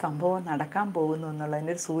ഒരു സംഭവം നടക്കാൻ പോകുന്നു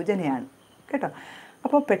എന്നുള്ളതിൻ്റെ ഒരു സൂചനയാണ് കേട്ടോ.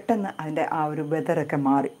 അപ്പോൾ പെട്ടെന്ന് അതിൻ്റെ ആ ഒരു വെതറൊക്കെ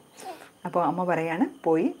മാറി. അപ്പോൾ അമ്മ പറയാണ്,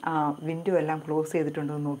 പോയി ആ വിൻഡോ എല്ലാം ക്ലോസ്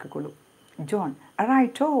ചെയ്തിട്ടുണ്ടോ എന്ന് നോക്കിക്കോളൂ. John,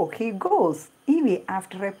 right, oh he goes. EV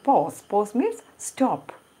after A pose means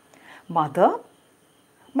stop.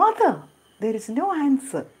 Mother, there is no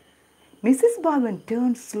answer. Mrs. Baldwin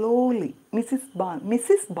turned slowly. Mrs.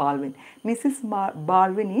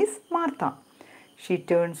 Baldwin is Martha. She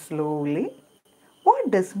turned slowly. What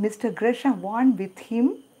does Mr. Gresham want with him?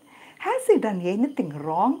 Has he done anything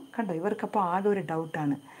wrong? കണ്ടോ, ഇവർക്കപ്പോൾ ആകെ ഒരു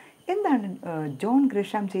ഡൗട്ടാണ്. എന്താണ് John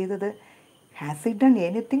Gresham ചെയ്തത്? Has he done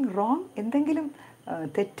anything wrong? എന്തെങ്കിലും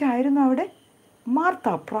തെറ്റായിരുന്നു അവിടെ?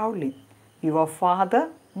 Martha proudly, your father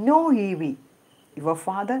no EV. Your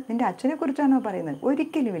father, നിൻ്റെ അച്ഛനെ കുറിച്ചാണോ പറയുന്നത്?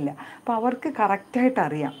 ഒരിക്കലുമില്ല. അപ്പോൾ അവർക്ക് കറക്റ്റായിട്ട്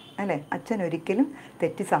അറിയാം അല്ലേ, അച്ഛൻ ഒരിക്കലും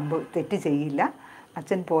തെറ്റ് ചെയ്യില്ല,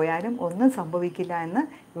 അച്ഛൻ പോയാലും ഒന്നും സംഭവിക്കില്ല എന്ന്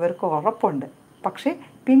ഇവർക്ക് ഉറപ്പുണ്ട്. പക്ഷേ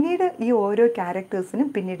പിന്നീട് ഈ ഓരോ ക്യാരക്ടേഴ്സിനും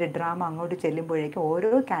പിന്നീട് ഡ്രാമ അങ്ങോട്ട് ചെല്ലുമ്പോഴേക്കും ഓരോ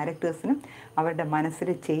ക്യാരക്ടേഴ്സിനും അവരുടെ മനസ്സിൽ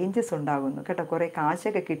ചേഞ്ചസ് ഉണ്ടാകുന്നു കേട്ടോ. കുറേ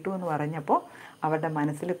കാശൊക്കെ കിട്ടുമെന്ന് പറഞ്ഞപ്പോൾ അവരുടെ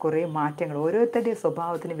മനസ്സിൽ കുറേ മാറ്റങ്ങൾ, ഓരോരുത്തരുടെയും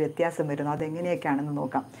സ്വഭാവത്തിന് വ്യത്യാസം വരുന്നു. അതെങ്ങനെയൊക്കെയാണെന്ന്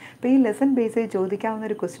നോക്കാം. അപ്പോൾ ഈ ലെസൺ ബേസ് ചെയ്ത് ചോദിക്കാവുന്ന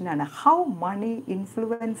ഒരു ക്വസ്റ്റ്യനാണ്, how money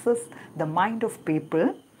influences the mind of people.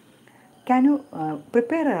 Can you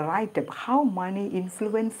prepare A writeup how money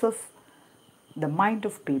influences the mind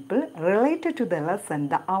of people related to the lesson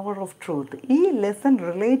the hour of truth. ഈ ലെസൺ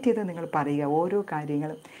റിലേറ്റ് ചെയ്ത് നിങ്ങൾ പറയുക ഓരോ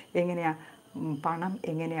കാര്യങ്ങളും. എങ്ങനെയാണ് പണം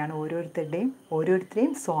എങ്ങനെയാണ്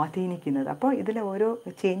ഓരോരുത്തരെയും സ്വാധീനിക്കുന്നത്. അപ്പോൾ ഇതിലെ ഓരോ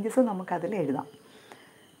ചേഞ്ചസും നമുക്കതിൽ എഴുതാം.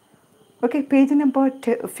 ഓക്കെ, പേജ് നമ്പർ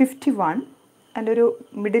 51 അതിൻ്റെ ഒരു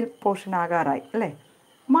മിഡിൽ പോർഷൻ ആകാറായി അല്ലേ.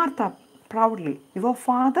 Martha proudly, your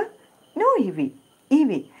father no EV.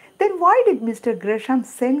 Then why did Mr. Gresham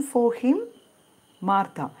send for him?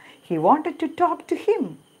 Martha, he wanted to talk to him.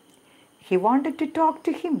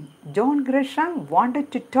 John Gresham wanted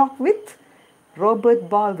to talk with Robert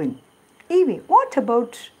Baldwin. Evie, what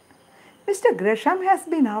about? Mr. Gresham has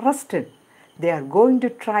been arrested. They are going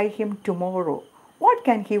to try him tomorrow. What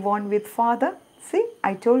can he want with father? See,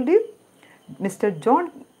 I told you. Mr. John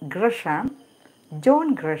Gresham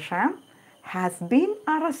has been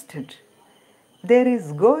arrested. There is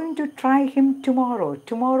going to try him tomorrow.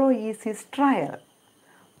 Tomorrow is his trial.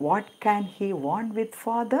 What can he want with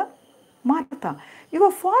father? Martha, your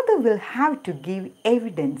father will have to give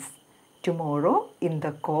evidence tomorrow in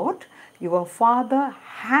the court. Your father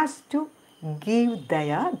has to give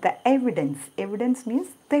there the evidence. Evidence means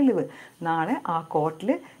തെളിവ്. നാളെ ആ കോർട്ടിൽ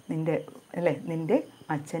നിൻ്റെ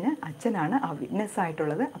അച്ഛനാണ് ആ witness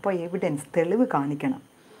ആയിട്ടുള്ളത്. അപ്പോൾ evidence, തെളിവ് കാണിക്കണം.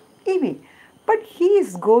 ഇവി, but he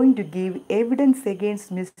is going to give evidence against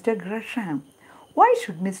Mr. Gresham. Why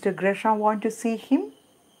should Mr. Gresham want to see him?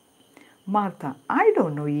 Martha, I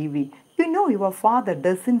don't know, Evie. You know your father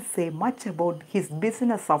doesn't say much about his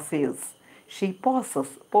business affairs. She pauses.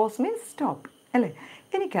 Pause means stop. അല്ലേ,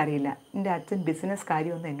 എനിക്കറിയില്ല, എൻ്റെ അച്ഛൻ business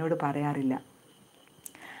കാര്യമൊന്നും എന്നോട് പറയാറില്ല.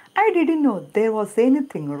 I didn't know there was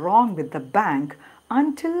anything wrong with the bank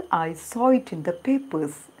until I saw it in the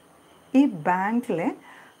papers. ഈ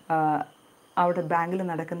അവിടെ ബാങ്കിൽ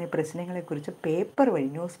നടക്കുന്ന ഈ പ്രശ്നങ്ങളെക്കുറിച്ച് പേപ്പർ വഴി,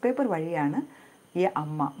 ന്യൂസ് പേപ്പർ വഴിയാണ് ഈ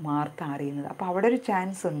അമ്മ മാർത്ത അറിയുന്നത്. അപ്പോൾ അവിടെ ഒരു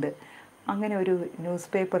ചാൻസ് ഉണ്ട്, അങ്ങനെ ഒരു ന്യൂസ്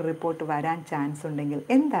പേപ്പർ റിപ്പോർട്ട് വരാൻ ചാൻസ് ഉണ്ടെങ്കിൽ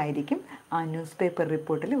എന്തായിരിക്കും ആ ന്യൂസ് പേപ്പർ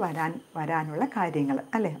റിപ്പോർട്ടിൽ വരാനുള്ള കാര്യങ്ങൾ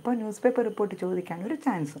അല്ലേ. അപ്പോൾ ന്യൂസ് പേപ്പർ റിപ്പോർട്ട് ചോദിക്കാനൊരു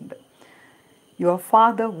ചാൻസ് ഉണ്ട്. Your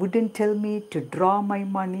father wouldn't tell me to draw my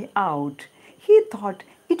money out. He thought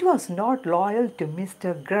it was not loyal to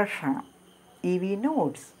mister Gresham. EV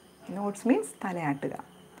notes means തലയാട്ടുക.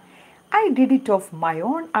 I did it of my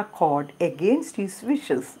own accord against his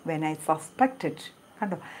wishes when I suspected.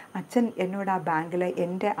 കണ്ടോ, അച്ഛൻ എന്നോട് ആ ബാങ്കിൽ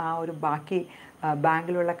എൻ്റെ ആ ഒരു ബാക്കി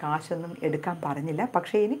ബാങ്കിലുള്ള കാശൊന്നും എടുക്കാൻ പറഞ്ഞില്ല.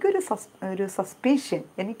 പക്ഷേ എനിക്കൊരു സസ്പീഷ്യൻ,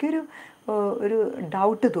 ഒരു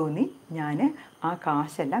ഡൗട്ട് തോന്നി. ഞാൻ ആ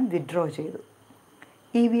കാശെല്ലാം വിഡ്രോ ചെയ്തു.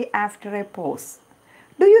 Evie after a pause.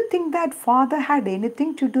 Do you think that father had anything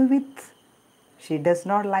to do with? She does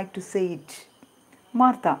not like to say it.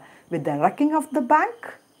 Martha, with the wrecking of the bank?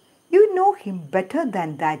 You know him better than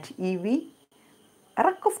that, Evie.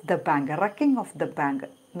 Wreck of the bank, wrecking of the bank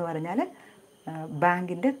എന്ന് പറഞ്ഞാൽ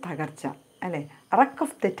ബാങ്കിൻ്റെ തകർച്ച അല്ലേ. wreck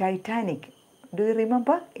of the Titanic. Do you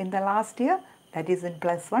remember in the last year? That is in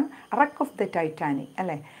 +1. wreck of the Titanic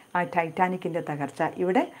അല്ലേ, ആ ടൈറ്റാനിക്കിൻ്റെ തകർച്ച.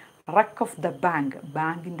 ഇവിടെ wreck of the bank,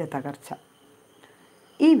 ബാങ്കിൻ്റെ തകർച്ച.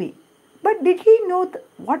 Evie, but did he know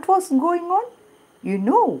what was going on? You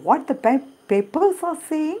know what the papers are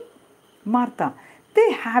saying? Martha, they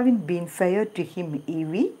haven't been fair to him,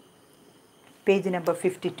 Evie. Page number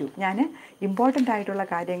 52. ഞാൻ important ആയിട്ടുള്ള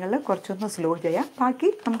കാര്യങ്ങൾ കുറച്ചൊന്ന് slow ചെയ്യാം, ബാക്കി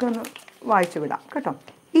നമുക്കൊന്ന് വായിച്ചു വിടാം കേട്ടോ.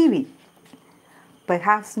 Evie,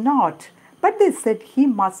 perhaps not, but they said he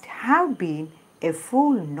must have been a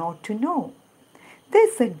fool not to know. They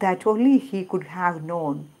said that only he could have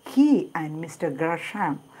known, he and Mr.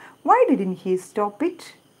 Gresham. Why didn't he stop it?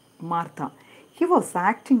 Martha, he was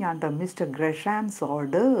acting under Mr. Gresham's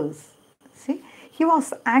orders. See, he was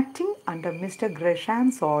acting under Mr.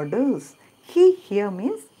 Gresham's orders. He here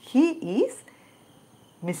means he is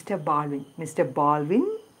Mr. Baldwin. Mr. Baldwin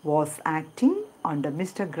was acting under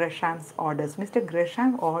Mr. Gresham's orders. Mr. Gresham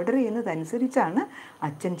order ചെയ്യുന്നതനുസരിച്ചാണ്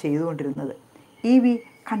അച്ഛൻ ചെയ്തുകൊണ്ടിരുന്നത്. Evie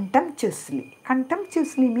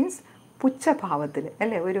contemptuously means പുച്ഛഭാവത്തിൽ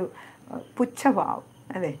അല്ലേ, ഒരു പുച്ഛഭാവം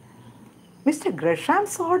അല്ലേ. Mr.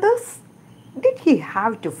 Gresham's orders? Did he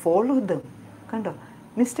have to follow them? കണ്ടോ,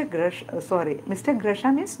 mister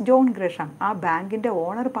Gresham means John Gresham. ആ ബാങ്കിൻ്റെ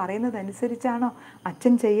owner പറയുന്നതനുസരിച്ചാണോ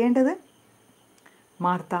അച്ഛൻ ചെയ്യേണ്ടത്?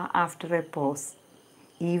 Martha after A pose.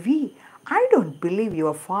 Evie, I don't believe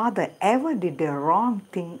your father ever did a wrong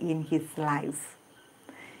thing in his life.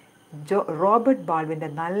 Robert ബാൾവിൻ്റെ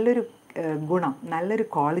നല്ലൊരു ഗുണം, നല്ലൊരു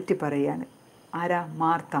quality പറയുകയാണ്. ആരാ?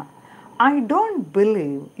 Martha. I don't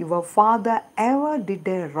believe your father ever did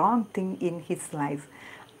a wrong thing in his life.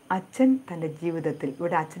 അച്ഛൻ തൻ്റെ ജീവിതത്തിൽ,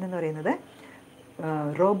 ഇവിടെ അച്ഛൻ എന്ന് പറയുന്നത്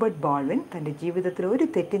റോബർട്ട് ബാൾവിൻ തൻ്റെ ജീവിതത്തിൽ ഒരു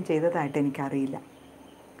തെറ്റും ചെയ്തതായിട്ട് എനിക്കറിയില്ല.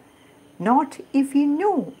 Not if he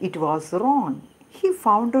knew it was wrong. He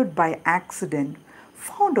found out by accident,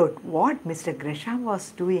 found out what Mr. Gresham was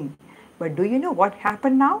doing. But do you know what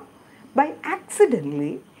happened now? By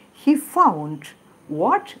accidentally, he found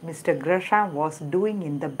what Mr. Gresham was doing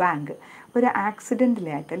in the bank. ഒരു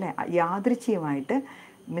ആക്സിഡൻ്റിലായിട്ട് അല്ലേ, യാദൃച്ഛികമായിട്ട്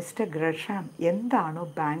mister Gresham എന്താണോ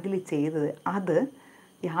ബാങ്കിൽ ചെയ്തത് അത്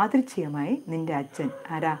യാദൃച്ഛികമായി നിൻ്റെ അച്ഛൻ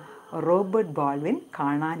ആരാ റോബർട്ട് ബാൾവിൻ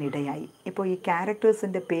കാണാനിടയായി. ഇപ്പോൾ ഈ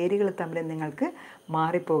ക്യാരക്ടേഴ്സിൻ്റെ പേരുകൾ തമ്മിൽ നിങ്ങൾക്ക്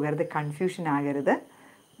മാറിപ്പോകരുത്, കൺഫ്യൂഷൻ ആകരുത്.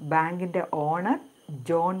 ബാങ്കിൻ്റെ ഓണർ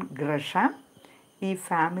ജോൺ ഗ്രഷാം, ഈ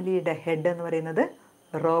ഫാമിലിയുടെ ഹെഡ് എന്ന് പറയുന്നത്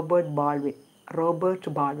റോബർട്ട് ബാൾവിൻ.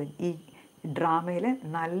 ഈ ഡ്രാമയിൽ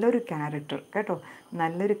നല്ലൊരു ക്യാരക്ടർ കേട്ടോ,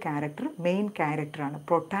 നല്ലൊരു ക്യാരക്ടർ, മെയിൻ ക്യാരക്ടറാണ്,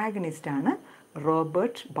 പ്രൊട്ടാഗണിസ്റ്റാണ്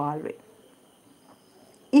Robert Baldwin.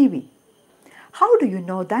 Evie, how do you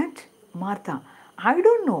know that? Martha, I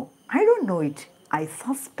don't know it. I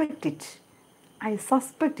suspect it.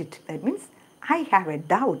 That means I have a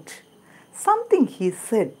doubt. Something he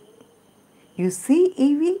said. You see,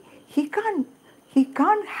 Evie, he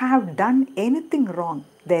can't have done anything wrong.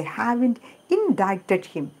 They haven't indicted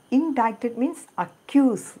him. Indicted means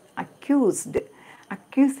accused.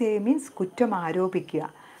 Accuse means കുറ്റം ആരോപിക്കുക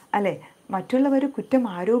അല്ലേ, മറ്റുള്ളവർ കുറ്റം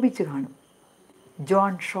ആരോപിച്ച് കാണും.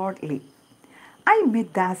 John shortly, I met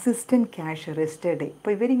the assistant cashier yesterday.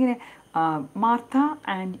 ഇപ്പോൾ ഇവരിങ്ങനെ Martha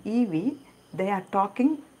and EV, they are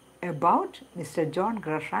talking about Mr. John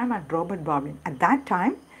Gresham and Robert Baldwin. At that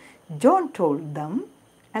time, John told them,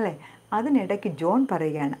 അല്ലേ, അതിനിടയ്ക്ക് ജോൺ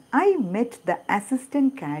പറയുകയാണ്, I met the assistant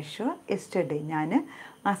cashier yesterday. ഞാൻ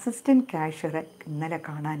assistant കാഷ്യറെ ഇന്നലെ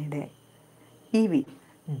കാണാനിടയായി. Evie,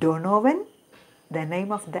 Donovan? The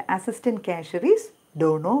name of the assistant cashier is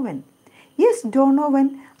Donovan. Yes, Donovan.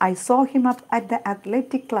 I saw him up at the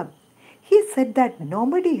athletic club. He said that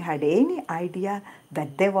nobody had any idea that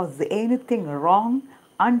there was anything wrong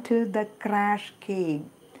until the crash came.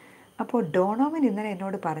 അപ്പോൾ Donovan ഇന്നലെ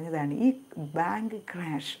എന്നോട് പറഞ്ഞതാണ്, ഈ bank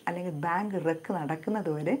crash അല്ലെങ്കിൽ bank wreck നടക്കുന്നത്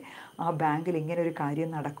വരെ ആ ബാങ്കിൽ ഇങ്ങനെ ഒരു കാര്യം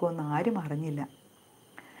നടക്കുമെന്ന് ആരും അറിഞ്ഞില്ല.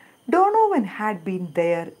 Donovan had been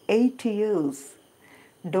there 8 years.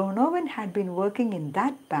 Donovan had been working in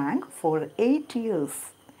that bank for 8 years.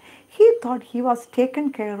 He thought he was taken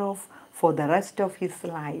care of for the rest of his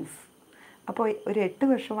life. അപ്പോൾ ഒരു 8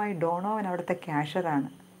 വർഷമായി ഡോണോവൻ അവിടുത്തെ ക്യാഷറാണ്.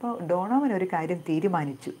 അപ്പോൾ ഡോണോവൻ ഒരു കാര്യം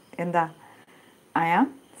തീരുമാനിച്ചു. എന്താ? I am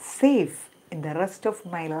safe in the rest of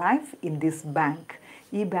my life in this bank.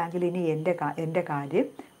 ഈ ബാങ്കിൽ ഇനി എൻ്റെ കാര്യം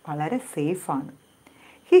വളരെ സേഫാണ്.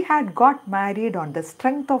 He had got married on the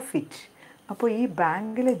strength of it. അപ്പോൾ ഈ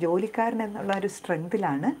ബാങ്കിലെ ജോലിക്കാരൻ എന്നുള്ള ഒരു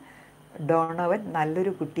സ്ട്രെങ്തിലാണ് ഡോണവൻ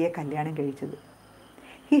നല്ലൊരു കുട്ടിയെ കല്യാണം കഴിച്ചത്.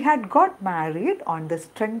 He had got married on the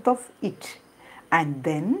strength of it. And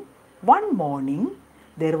then one morning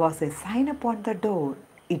there was a sign upon the door.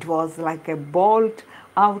 It was like a bolt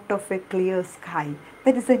out of a clear sky.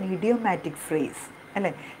 That is an idiomatic phrase.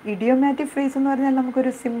 അല്ലേ? Idiomatic phrase എന്ന് പറഞ്ഞാൽ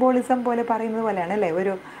നമുക്കൊരു symbolism പോലെ പറയുന്നത് പോലെയാണ് അല്ലേ?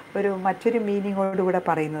 ഒരു മറ്റൊരു മീനിങ്ങോടുകൂടെ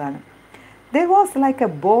പറയുന്നതാണ്. There was like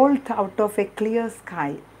a bolt out of a clear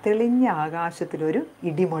sky. തെളിഞ്ഞ ആകാശത്തിലൊരു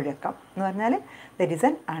ഇടിമുഴക്കം എന്ന് പറഞ്ഞാൽ that is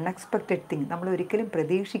an unexpected thing. നമ്മൾ ഒരിക്കലും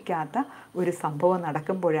പ്രതീക്ഷിക്കാത്ത ഒരു സംഭവം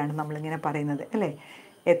നടക്കുമ്പോഴാണ് നമ്മളിങ്ങനെ പറയുന്നത് അല്ലേ?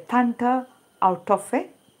 A thunder out of A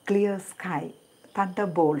clear sky. Thunder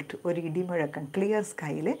bolt, ഒരു ഇടിമുഴക്കം ക്ലിയർ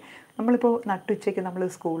സ്കൈയിൽ. നമ്മളിപ്പോൾ നട്ടുച്ചയ്ക്ക് നമ്മൾ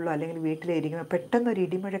സ്കൂളിലോ അല്ലെങ്കിൽ വീട്ടിലിരിക്കുമ്പോൾ പെട്ടെന്നൊരു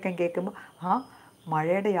ഇടിമുഴക്കം കേൾക്കുമ്പോൾ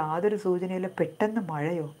മഴയുടെ യാതൊരു സൂചനയില്ല, പെട്ടെന്ന്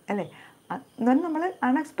മഴയോ അല്ലേ? എന്നാൽ നമ്മൾ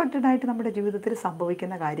അൺഎക്സ്പെക്റ്റഡായിട്ട് നമ്മുടെ ജീവിതത്തിൽ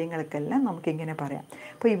സംഭവിക്കുന്ന കാര്യങ്ങൾക്കെല്ലാം നമുക്കിങ്ങനെ പറയാം.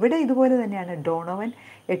 അപ്പോൾ ഇവിടെ ഇതുപോലെ തന്നെയാണ്. ഡോണോവൻ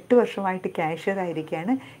 8 വർഷമായിട്ട്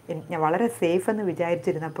ക്യാഷ്യറായിരിക്കുകയാണ്. ഞാൻ വളരെ സേഫ് എന്ന്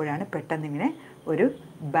വിചാരിച്ചിരുന്നപ്പോഴാണ് പെട്ടെന്നിങ്ങനെ ഒരു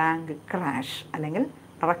ബാങ്ക് ക്രാഷ് അല്ലെങ്കിൽ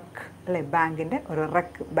റക്ക് അല്ലേ, ബാങ്കിൻ്റെ ഒരു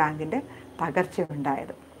റക്ക്, ബാങ്കിൻ്റെ തകർച്ച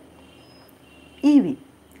ഉണ്ടായത്. Evie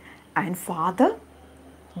and Father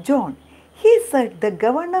John, he said the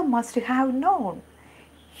governor must have known.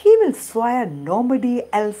 He will swear nobody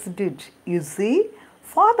else did. You see,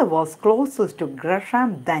 Father was closest to Gresham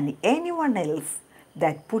than anyone else.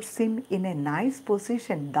 That puts him in a nice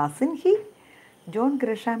position, doesn't he? John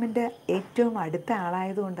ഗ്രഷാമിൻ്റെ ഏറ്റവും അടുത്ത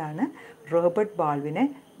ആളായതുകൊണ്ടാണ് Robert ബാൾവിനെ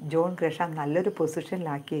John Gresham നല്ലൊരു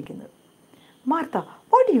പൊസിഷനിലാക്കിയിരിക്കുന്നത്. Martha,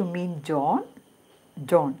 what do you mean, John?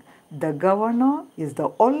 John, the governor is the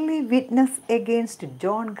only witness against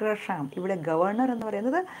John Gresham. ഇവിടെ governor എന്ന്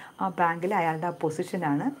പറയുന്നത് ആ ബാങ്കിലെ അയാളുടെ ആ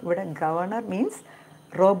പൊസിഷനാണ്. ഇവിടെ governor means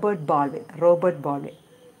Robert Baldwin.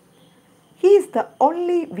 He is the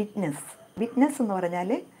only witness. Witness എന്ന്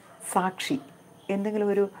പറഞ്ഞാൽ സാക്ഷി. എന്തെങ്കിലും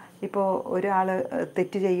ഇപ്പോൾ ഒരാൾ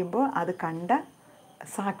തെറ്റ് ചെയ്യുമ്പോൾ അത് കണ്ട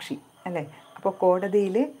സാക്ഷി അല്ലേ? അപ്പോൾ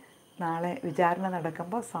കോടതിയിൽ നാളെ വിചാരണ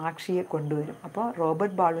നടക്കുമ്പോൾ സാക്ഷിയെ കൊണ്ടുവരും. അപ്പോൾ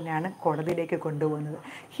റോബർട്ട് ബാൾവിനെയാണ് കോടതിയിലേക്ക് കൊണ്ടുപോകുന്നത്.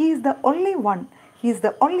 He is the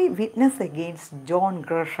only witness against John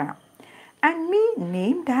Gresham and me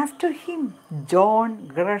named after him, John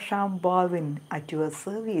Gresham Baldwin at your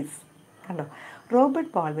service. കണ്ടോ,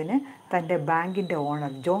 റോബർട്ട് ബാൾവിന് തൻ്റെ ബാങ്കിൻ്റെ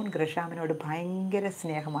ഓണർ ജോൺ ഗ്രഷാമിനോട് ഭയങ്കര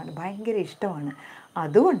സ്നേഹമാണ്, ഭയങ്കര ഇഷ്ടമാണ്.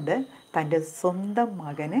 അതുകൊണ്ട് തൻ്റെ സ്വന്തം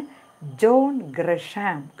മകന് ജോൺ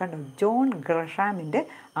ഗ്രഷാം, കണ്ടോ, ജോൺ ഗ്രഷാമിൻ്റെ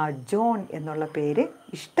ആ ജോൺ എന്നുള്ള പേര്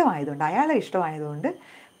ഇഷ്ടമായതുകൊണ്ട്, അയാളെ ഇഷ്ടമായതുകൊണ്ട്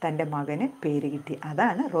തൻ്റെ മകന് പേര് കിട്ടി.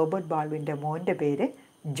 അതാണ് റോബർട്ട് ബാൾവിൻ്റെ മോൻ്റെ പേര്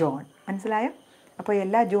ജോൺ. മനസ്സിലായോ? അപ്പോൾ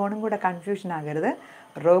എല്ലാ ജോണും കൂടെ കൺഫ്യൂഷൻ ആകരുത്.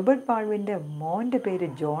 റോബർട്ട് ബാൾവിൻ്റെ മോൻ്റെ പേര്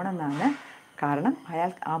ജോൺ എന്നാണ്. കാരണം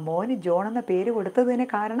ആ മോന് ജോൺ എന്ന പേര് കൊടുത്തതിന്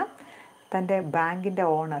കാരണം തൻ്റെ ബാങ്കിൻ്റെ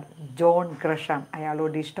ഓണർ ജോൺ ഗ്രഷാം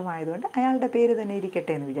അയാളോട് ഇഷ്ടമായതുകൊണ്ട് അയാളുടെ പേര് തന്നെ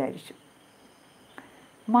ഇരിക്കട്ടെ എന്ന് വിചാരിച്ചു.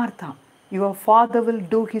 Martha, your father will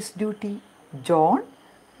do his duty, John,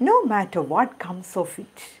 no matter what comes of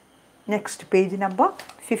it. Next, page number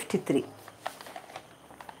 53.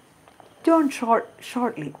 John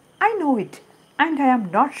shortly, I know it, and I am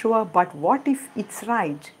not sure, but what if it's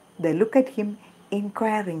right? They look at him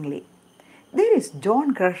inquiringly. There is John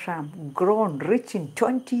Gresham, grown rich in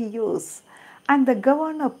 20 years, and the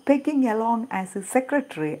governor pegging along as his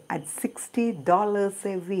secretary at $60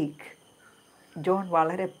 a week. John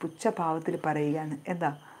വളരെ പുച്ഛഭാവത്തിൽ പറയുകയാണ്.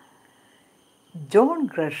 എന്താ? John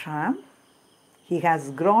Gresham, he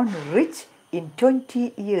has grown rich in 20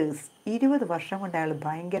 years. 20 വർഷം കൊണ്ട് അയാൾ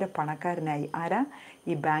ഭയങ്കര പണക്കാരനായി. ആരാ?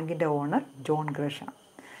 ഈ ബാങ്കിൻ്റെ owner John Gresham.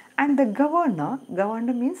 And the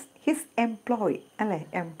governor means his employee അല്ലേ,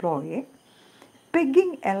 employee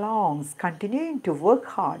pegging along, continuing to work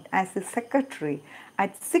hard as a secretary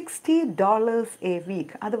at $60 a week.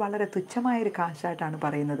 അത് വളരെ തുച്ഛമായൊരു കാശായിട്ടാണ്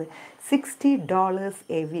പറയുന്നത്. $60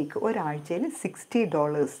 a week, ഒരാഴ്ചയിൽ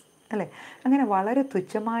 $60 അല്ലേ? അങ്ങനെ വളരെ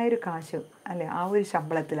തുച്ഛമായൊരു കാശ് അല്ലേ, ആ ഒരു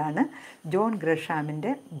ശമ്പളത്തിലാണ് ജോൺ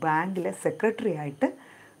ഗ്രഷാമിൻ്റെ ബാങ്കിലെ സെക്രട്ടറി ആയിട്ട്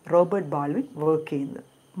റോബർട്ട് ബാൾവിൻ വർക്ക് ചെയ്യുന്നത്.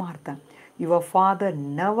 Martha, your father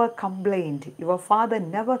never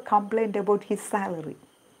complained about his salary.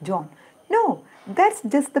 John, no, that's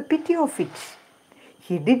just the pity of it.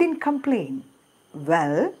 He didn't complain.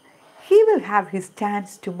 Well, he will have his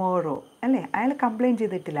chance tomorrow. അല്ലേ, അയാൾ complaint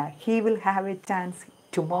ചെയ്തിട്ടില്ല. He will have a chance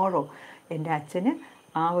tomorrow. എൻ്റെ അച്ഛന്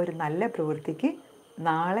ആ ഒരു നല്ല പ്രവൃത്തിക്ക്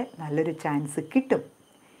നാളെ നല്ലൊരു ചാൻസ് കിട്ടും.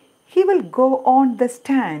 He will go on the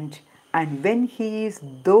stand, and when he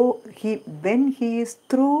is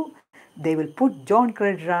through, They will put John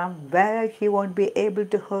Gresham where he won't be able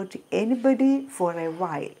to hurt anybody for a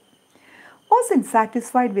while. Wasn't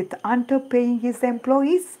satisfied with underpaying his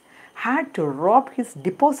employees, had to rob his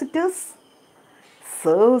depositors.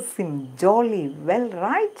 Serves him jolly well,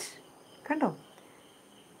 right? കണ്ടോ?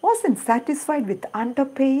 Wasn't satisfied with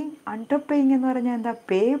underpaying. Underpaying എന്ന് പറഞ്ഞാൽ എന്താ?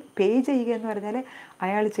 പേ ചെയ്യുക എന്ന് പറഞ്ഞാൽ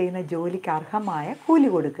അയാൾ ചെയ്യുന്ന ജോലിക്ക് അർഹമായ കൂലി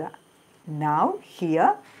കൊടുക്കുക. Now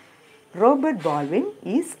here Robert ബോൾവിൻ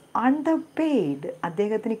is അണ്ടർപെയ്ഡ്.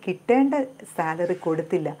 അദ്ദേഹത്തിന് കിട്ടേണ്ട സാലറി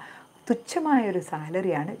കൊടുത്തില്ല. തുച്ഛമായൊരു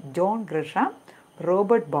സാലറിയാണ് ജോൺ ഗ്രഷാം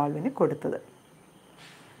റോബർട്ട് ബോൾവിന് കൊടുത്തത്.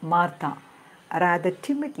 Martha rather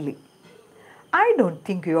timidly, I don't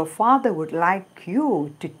think your father would like you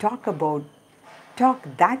to talk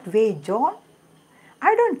that way, John.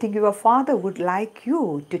 I don't think your father would like you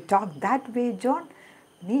to talk that way, John.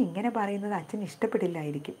 നീ ഇങ്ങനെ പറയുന്നത് അച്ഛൻ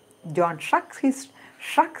ഇഷ്ടപ്പെടില്ലായിരിക്കും. John shrugs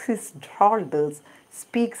his shoulders,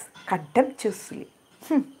 speaks contemptuously.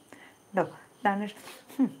 No,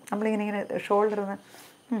 നമ്മളിങ്ങനെ shoulder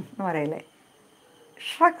എന്ന് പറയല്ലേ.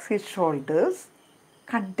 Shrugs his shoulders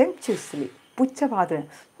contemptuously. പുച്ഛവാദന.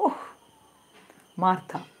 Oh.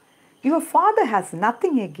 Martha, your father has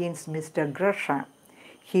nothing against Mr. Gresham.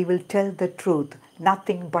 He will tell the truth,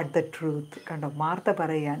 nothing but the truth. കണ്ടോ, Martha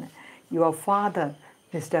പറയാണ്, your father,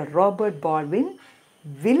 Mr. Robert Baldwin,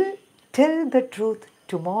 will tell the truth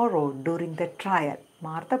tomorrow during the trial.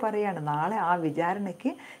 Martha പറയാണ്, നാളെ ആ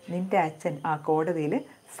വിചാരണയ്ക്ക് നിൻ്റെ അച്ഛൻ ആ കോടതിയിൽ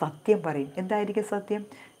സത്യം പറയും. എന്തായിരിക്കും സത്യം?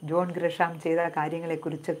 ജോൺ ഗ്രഷാം ചെയ്ത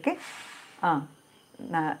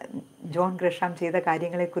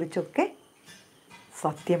കാര്യങ്ങളെക്കുറിച്ചൊക്കെ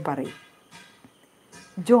സത്യം പറയും.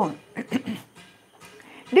 John,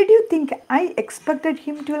 did you think I expected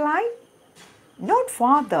him to lie? Not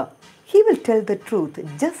father. He will tell the truth,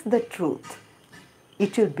 just the truth.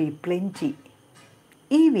 It will be plenty.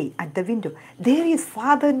 Evie at the window. There is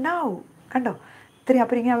father now. കണ്ടോ, ഇത്രയും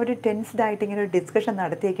അപ്പം ഇങ്ങനെ അവർ tensed ആയിട്ട് ഇങ്ങനെ ഒരു discussion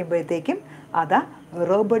നടത്തിയേക്കുമ്പോഴത്തേക്കും അതാ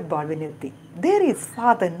Robert ബോൾവിൻ എത്തി. There is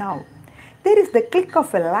father now. There is the click of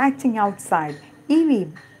a latching outside. Evie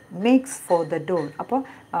makes for the door. അപ്പോൾ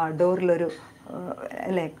ഡോറിലൊരു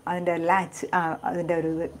അല്ലേ അതിൻ്റെ ലാച്ച് അതിൻ്റെ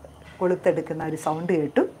ഒരു കൊളുത്തെടുക്കുന്ന ഒരു സൗണ്ട്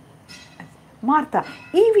കേട്ടു. Martha,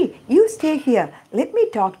 Evie, you stay here. Let me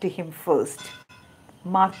talk to him first.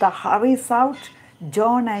 Martha hurries out.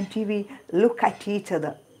 John and Evie look at each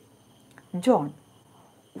other. John,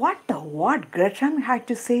 what Gresham had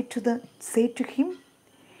to say to him?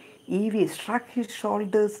 Evie shrugged his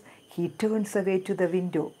shoulders. He turns away to the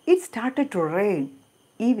window. It started to rain.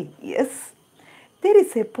 Evie, yes. There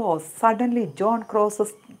is a pause. Suddenly John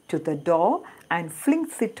crosses to the door and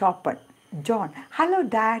flings it open. John, hello,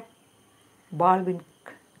 Dad. Baldwin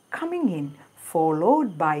coming in, followed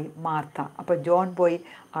by Martha. അപ്പോൾ John പോയി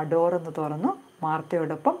ആ ഡോറൊന്ന് തുറന്നു.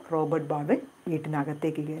 മാർത്തയോടൊപ്പം Robert ബോൾവിൻ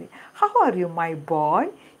വീട്ടിനകത്തേക്ക് കയറി. How are you, my boy?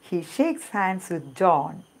 He shakes hands with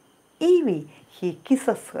John. Evie, he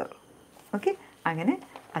kisses her. Okay, അങ്ങനെ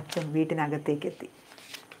അച്ഛൻ വീട്ടിനകത്തേക്ക് എത്തി.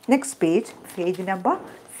 Next page number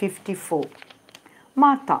 54.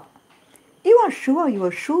 Martha, you are sure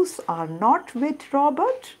your shoes are not wet,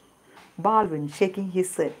 Robert? Baldwin shaking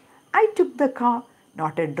his head. I took the car,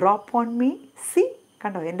 not a drop on me. See?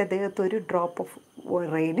 കണ്ടോ, എൻ്റെ ദേഹത്ത് ഒരു drop of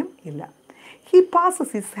റെയിനും ഇല്ല. He passes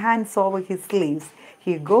his hands over his sleeves.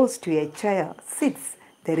 He goes to a chair, sits.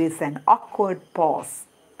 There is an awkward pause.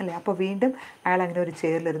 അല്ലേ, അപ്പോൾ വീണ്ടും അയാൾ അങ്ങനെ ഒരു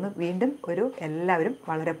ചെയറിലിരുന്നു. വീണ്ടും എല്ലാവരും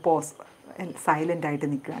വളരെ സൈലൻ്റ് ആയിട്ട്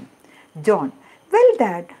നിൽക്കുകയാണ്. John, well,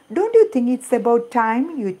 Dad, don't you think it's about time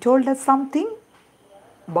you told us something?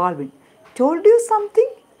 Baldwin, told you something?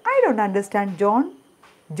 I don't understand, John.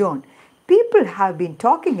 John, people have been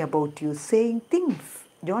talking about you, saying things.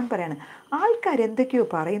 John പറയാണ്, ആൾക്കാർ എന്തൊക്കെയോ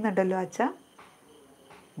പറയുന്നുണ്ടല്ലോ അച്ഛാ.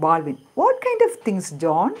 Baldwin, what kind of things,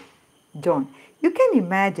 John? John, you can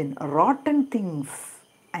imagine rotten things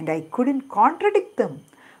and I couldn't contradict them.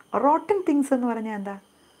 Rotten things എന്ന് പറഞ്ഞാൽ എന്താ?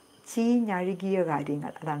 ചീഞ്ഞഴുകിയ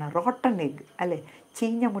കാര്യങ്ങൾ, അതാണ് റോട്ടൺ എഗ് അല്ലേ.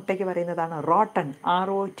 ചീഞ്ഞ മുട്ടയ്ക്ക് പറയുന്നതാണ് rotten,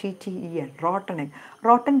 ROTTEN, rotten egg.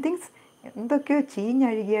 Rotten things എന്തൊക്കെയോ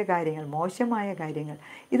ചീഞ്ഞഴുകിയ കാര്യങ്ങൾ, മോശമായ കാര്യങ്ങൾ.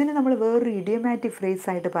 ഇതിന് നമ്മൾ വേറൊരു ഇഡിയോമാറ്റിക്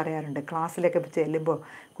ഫ്രേസായിട്ട് പറയാറുണ്ട്. ക്ലാസ്സിലൊക്കെ ചെല്ലുമ്പോൾ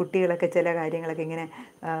കുട്ടികളൊക്കെ ചില കാര്യങ്ങളൊക്കെ ഇങ്ങനെ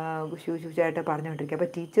ശൂശൂശായിട്ട് പറഞ്ഞുകൊണ്ടിരിക്കുക.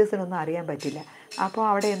 അപ്പോൾ ടീച്ചേഴ്സിനൊന്നും അറിയാൻ പറ്റില്ല. അപ്പോൾ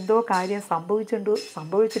അവിടെ എന്തോ കാര്യം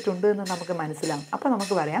സംഭവിച്ചിട്ടുണ്ട് എന്ന് നമുക്ക് മനസ്സിലാവും. അപ്പോൾ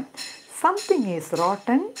നമുക്ക് പറയാം, something is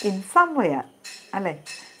rotten in somewhere അല്ലേ.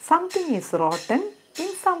 Something is rotten in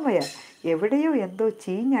somewhere. എവിടെയോ എന്തോ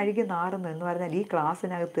ചീഞ്ഞഴുകി നാറുന്നു എന്ന് പറഞ്ഞാൽ ഈ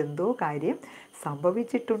ക്ലാസ്സിനകത്ത് എന്തോ കാര്യം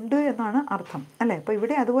സംഭവിച്ചിട്ടുണ്ട് എന്നാണ് അർത്ഥം അല്ലേ. അപ്പോൾ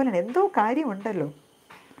ഇവിടെ അതുപോലെ എന്തോ കാര്യമുണ്ടല്ലോ.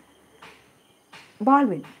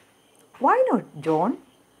 Baldwin, why not, John?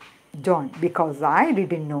 John, because I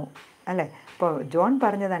didn't know. അല്ലേ, അപ്പോൾ ജോൺ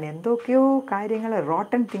പറഞ്ഞതാണ് എന്തൊക്കെയോ കാര്യങ്ങൾ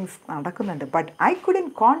റോട്ടൺ തിങ്സ് നടക്കുന്നുണ്ട്, but I couldn't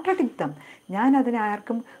contradict dum. ഞാൻ അതിനെ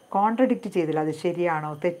ആർക്കും കോൺട്രഡിക്റ്റ് ചെയ്തില്ല, അത്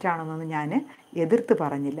ശരിയാണോ തെറ്റാണോ എന്നൊന്നും ഞാൻ എതിർത്ത്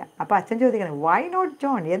പറഞ്ഞില്ല. അപ്പോൾ അച്ഛൻ ചോദിക്കണം, വൈ നോട്ട്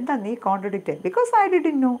ജോൺ, എന്താ നീ contradict? Because I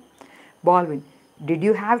didn't know. ബോൾവിൻ, did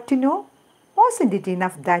you have to know? Wasn't it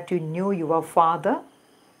enough that you new your father?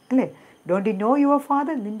 അല്ലേ, don't you know your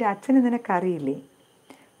father? നിൻ്റെ അച്ഛന് നിനക്കറിയില്ലേ?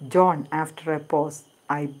 John after A pose,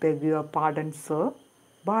 I beg your pardon sir.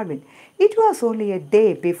 Baldwin, it was only a day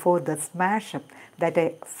before the smash-up that I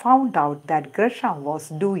found out that Gresham was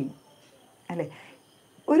doing. അല്ലേ,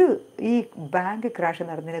 ഈ bank crash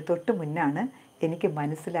നടന്നതിന് തൊട്ട് മുന്നാണ് എനിക്ക്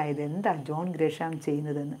മനസ്സിലായത് എന്താ ജോൺ ഗ്രഷാം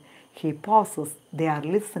ചെയ്യുന്നതെന്ന്. He poses, they are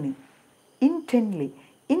listening ഇൻറ്റൻലി.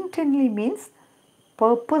 ഇൻറ്റൻലി means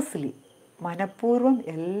purposely, മനഃപൂർവ്വം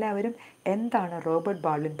എല്ലാവരും എന്താണ് റോബർട്ട്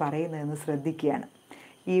ബാൾവിൻ പറയുന്നതെന്ന് ശ്രദ്ധിക്കുകയാണ്.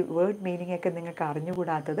 ഈ വേർഡ് മീനിങ് ഒക്കെ നിങ്ങൾക്ക്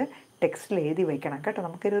അറിഞ്ഞുകൂടാത്തത് ടെക്സ്റ്റിൽ എഴുതി വയ്ക്കണം കേട്ടോ.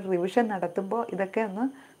 നമുക്കൊരു റിവിഷൻ നടത്തുമ്പോൾ ഇതൊക്കെ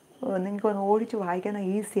നിങ്ങൾക്കൊന്ന് ഓടിച്ച് വായിക്കാൻ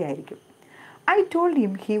ഈസി ആയിരിക്കും. I told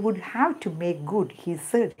him he would have to make good. He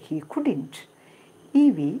said he couldn't.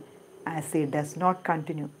 Evie, as he does not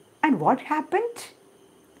continue. And what happened?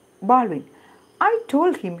 Baldwin, I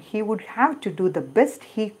told him he would have to do the best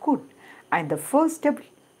he could, and the first step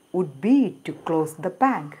would be to close the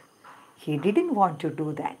bank. He didn't want to do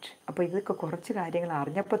that. അപ്പോൾ ഇതൊക്കെ കുറച്ച് കാര്യങ്ങൾ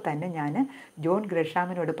അറിഞ്ഞപ്പോൾ തന്നെ ഞാൻ John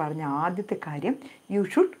ഗ്രഷാമിനോട് പറഞ്ഞ ആദ്യത്തെ കാര്യം, you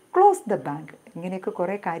should close the bank. ഇങ്ങനെയൊക്കെ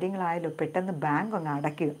കുറേ കാര്യങ്ങളായല്ലോ, പെട്ടെന്ന് ബാങ്ക് അങ്ങ്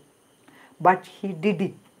അടയ്ക്കുക. But he did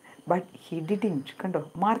it. But he didn't. കണ്ടോ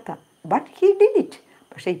Martha, but he did it.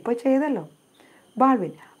 പക്ഷേ ഇപ്പോൾ ചെയ്തല്ലോ.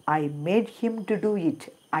 Baldwin, I made him to do it.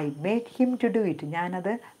 I made him to do it.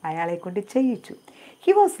 ഞാനത് അയാളെ കൊണ്ട് ചെയ്യിച്ചു.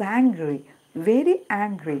 He was angry, very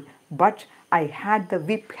angry, but I had the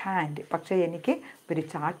whip hand. പക്ഷേ എനിക്ക് ഒരു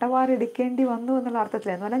ചാട്ടവാർ എടുക്കേണ്ടി വന്നു എന്നുള്ള അർത്ഥത്തിൽ,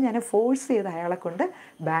 എന്ന് പറഞ്ഞാൽ ഞാൻ ഫോഴ്സ് ചെയ്ത് അയാളെ കൊണ്ട്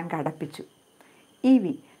bank അടപ്പിച്ചു.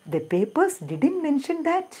 EV, the papers didn't mention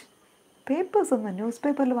that. Papers ഒന്നും ന്യൂസ്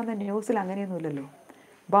പേപ്പറിൽ വന്ന ന്യൂസിൽ അങ്ങനെയൊന്നുമില്ലല്ലോ.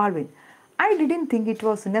 Baldwin, I didn't think it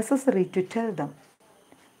was necessary to tell them.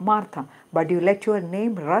 Martha, but you let your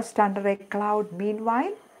name rust under a cloud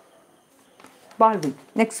meanwhile? Baldwin,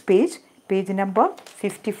 next page, page number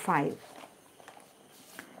 55.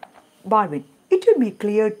 Baldwin, it will be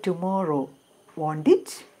clear tomorrow, won't it?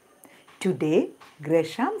 Today,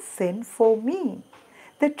 Gresham sent for me.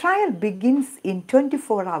 The trial begins in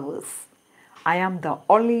 24 hours. I am the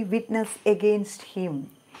only witness against him.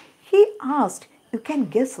 He asked, you can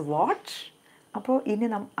guess what? അപ്പോൾ ഇനി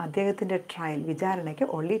അദ്ദേഹത്തിൻ്റെ trial, വിചാരണയ്ക്ക്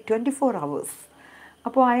only 24 hours.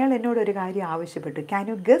 അപ്പോൾ അയാൾ എന്നോടൊരു കാര്യം ആവശ്യപ്പെട്ടു. Can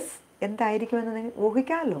you guess എന്തായിരിക്കുമെന്ന് നിങ്ങൾ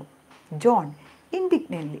ഊഹിക്കാമല്ലോ. John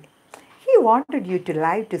ഇൻഡിഗ്നൻ്റ്ലി, he wanted U to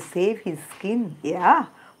live to save his skin. Yeah,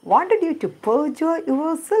 wanted U to പെർജുവർ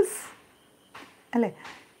yourself. അല്ലേ,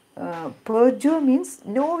 പെർജുവർ മീൻസ്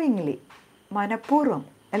നോവിങ്ലി, മനഃപൂർവ്വം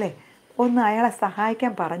അല്ലേ, ഒന്ന് അയാളെ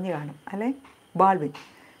സഹായിക്കാൻ പറഞ്ഞു കാണും അല്ലേ. Baldwin,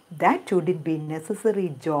 that wouldn't be necessary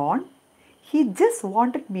John. He just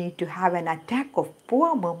wanted me to have an attack of poor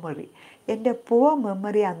memory. എൻ്റെ പുവർ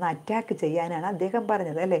മെമ്മറി അന്ന് അറ്റാക്ക് ചെയ്യാനാണ് അദ്ദേഹം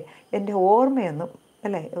പറഞ്ഞത് അല്ലേ. എൻ്റെ ഓർമ്മയൊന്നും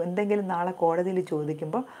അല്ലേ, എന്തെങ്കിലും നാളെ കോടതിയിൽ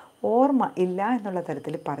ചോദിക്കുമ്പോൾ ഓർമ്മ ഇല്ല എന്നുള്ള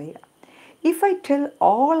തരത്തിൽ പറയുക. If I tell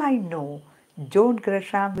all I know, John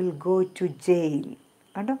Gresham will go to jail.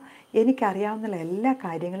 കണ്ടോ, എനിക്കറിയാവുന്ന എല്ലാ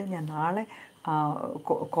കാര്യങ്ങളും ഞാൻ നാളെ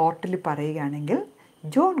കോർട്ടിൽ പറയുകയാണെങ്കിൽ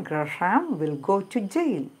John Gresham will go to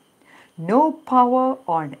jail. No power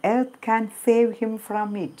on earth can save him from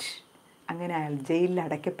it. അങ്ങനെ അയാൾ ജയിലിൽ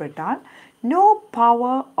അടയ്ക്കപ്പെട്ടാൽ no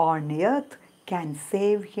power on earth can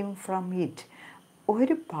save him from it.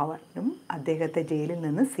 ഒരു പവറിനും അദ്ദേഹത്തെ ജയിലിൽ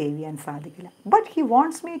നിന്ന് സേവ് ചെയ്യാൻ സാധിക്കില്ല. But he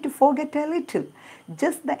wants me to forget a little,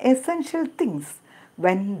 just the essential things.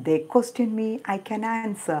 When they question me, I can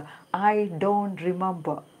answer, I don't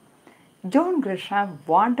remember. John Gresham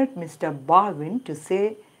wanted Mr. Baldwin to say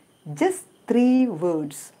just 3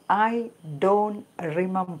 words, I don't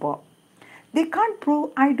remember. They can't prove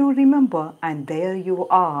I do remember, and there you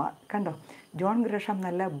are. കണ്ടോ, John Gresham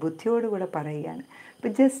നല്ല ബുദ്ധിയോടുകൂടെ പറയുകയാണ്.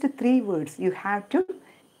 But just 3 words you have to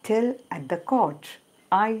tell at the court,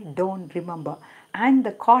 I don't remember. And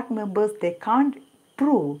the court members, they can't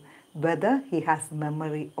prove whether he has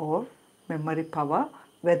memory or memory power,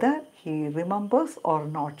 whether he remembers or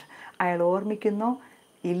not. അയാൾ ഓർമ്മിക്കുന്നോ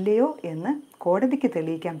ഇല്ലയോ എന്ന് കോടതിക്ക്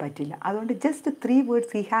തെളിയിക്കാൻ പറ്റില്ല. അതുകൊണ്ട് just 3 words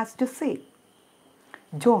he has to say.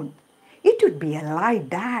 John, it would be a lie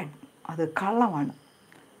dad. അത് കള്ളമാണ്.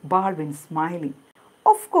 Baldwin smiling,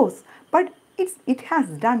 of course, but it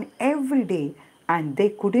has done every day and they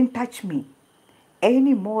couldn't touch me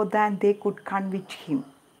any more than they could convict him.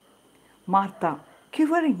 Martha,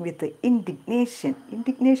 ക്യുവറിംഗ് with indignation.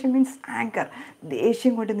 Indignation means anchor,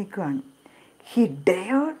 ദേഷ്യം കൊണ്ട് നിൽക്കുകയാണ്. He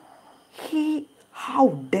dare, he How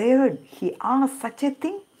dared he ask such a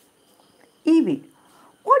thing? Evie,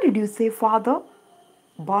 what did you say, father?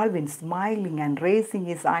 Baldwin smiling and raising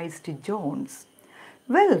his eyes to John's.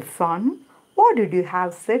 Well, son, what did you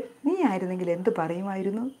have said? നീ ആയിരുന്നെങ്കിൽ എന്ത്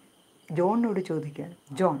പറയുമായിരുന്നു? ജോണിനോട് ചോദിക്കുകയാണ്.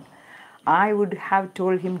 John, I would have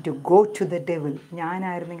told him to go to the devil.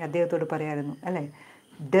 ഞാനായിരുന്നെങ്കിൽ അദ്ദേഹത്തോട് പറയായിരുന്നു, അല്ലേ,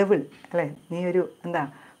 devil, അല്ലേ, നീ ഒരു എന്താ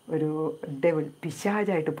ഒരു ഡെവിൾ,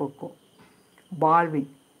 പിശാചായിട്ട് പൊക്കോ. Baldwin,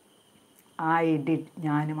 I did.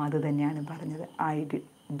 ഞാനും അത് തന്നെയാണ് പറഞ്ഞത്. I did.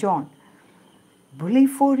 John, bully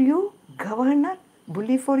for you, governor?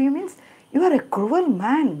 Bully for you means you are a cruel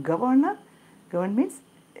man, governor. Governor means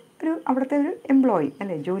ഒരു അവിടുത്തെ ഒരു എംപ്ലോയി,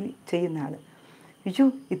 അല്ലേ, ജോലി ചെയ്യുന്ന ആൾ. വിജു,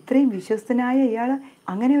 ഇത്രയും വിശ്വസ്തനായ ഇയാൾ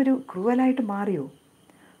അങ്ങനെ ഒരു ക്രൂവലായിട്ട് മാറിയോ?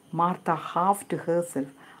 Martha half to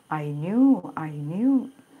herself, I knew.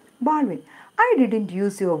 Baldwin, I didn't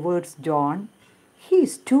use your words, John. He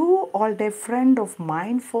is too old a friend of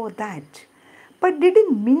mine for that. But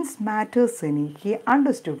didn't mince matters any. He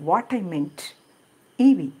understood what I meant.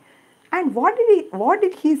 Evie, and what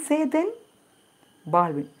did he say then?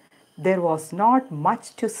 Baldwin, there was not much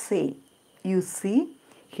to say. You see,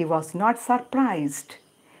 he was not surprised.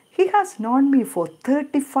 He has known me for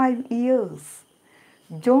 35 years.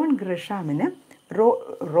 John ഗ്രഷാമിന്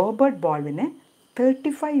Robert ബാൾവിനെ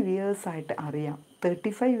 35 years ആയിട്ട് അറിയാം.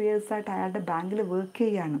 35 years ആയിട്ട് അയാളുടെ ബാങ്കിൽ work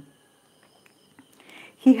ചെയ്യാണ്.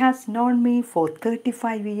 He has known me for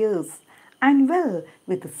 35 years and well,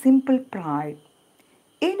 with a simple pride.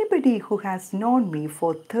 Anybody who has known me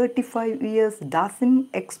for 35 years doesn't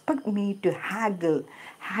expect me to haggle.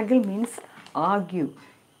 Haggle means argue.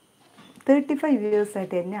 35 years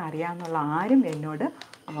ആയിട്ട് എന്നെ അറിയാമെന്നുള്ള ആരും എന്നോട്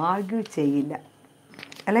ആർഗ്യൂ ചെയ്യില്ല,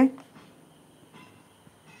 അല്ലേ?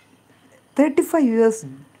 35 years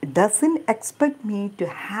doesn't expect me to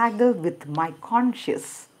haggle with my conscience.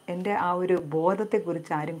 എൻ്റെ ആ ഒരു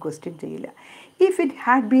ബോധത്തെക്കുറിച്ച് ആരും ക്വസ്റ്റ്യൻ ചെയ്യില്ല. If it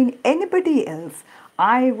had been anybody else,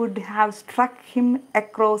 I would have struck him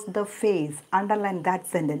across the face. Underline that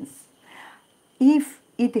sentence. If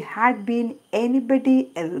it had been anybody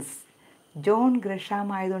else. John Gresham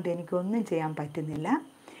ആയതുകൊണ്ട് എനിക്കൊന്നും ചെയ്യാൻ പറ്റുന്നില്ല.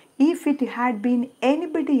 If it had been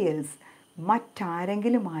anybody else,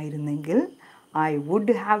 മറ്റാരെങ്കിലും ആയിരുന്നെങ്കിൽ, I would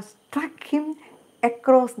have struck him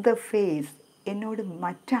across the face. എന്നോട്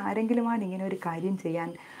മറ്റാരെങ്കിലുമാണ് ഇങ്ങനെ ഒരു കാര്യം ചെയ്യാൻ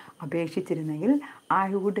അപേക്ഷിച്ചിരുന്നെങ്കിൽ, I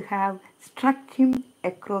would have struck him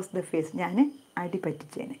across the face. ഞാൻ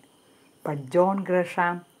അടിപറ്റിച്ചേനെ. But John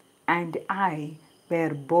Gresham and I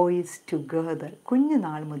were boys together.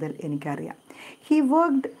 കുഞ്ഞുനാൾ മുതൽ എനിക്കറിയാം. He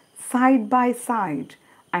worked side by side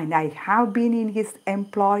and I have been in his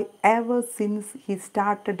employ ever since he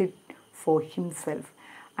started it for himself.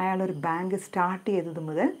 അയാളൊരു bank start ചെയ്തത്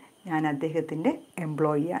മുതൽ ഞാൻ അദ്ദേഹത്തിൻ്റെ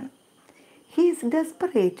എംപ്ലോയിയാണ്. He is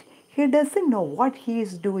desperate. He doesn't know what he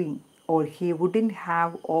is doing or he wouldn't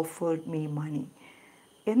have offered me money.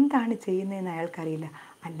 എന്താണ് ചെയ്യുന്നതെന്ന് അയാൾക്കറിയില്ല,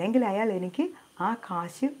 അല്ലെങ്കിൽ അയാൾ എനിക്ക് ആ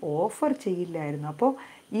കാശ് ഓഫർ ചെയ്യില്ലായിരുന്നു. അപ്പോൾ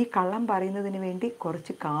ഈ കള്ളം പറയുന്നതിന് വേണ്ടി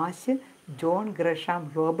കുറച്ച് കാശ് ജോൺ ഗ്രഷാം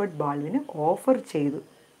റോബർട്ട് ബാൾവിന് ഓഫർ ചെയ്തു.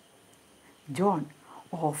 John,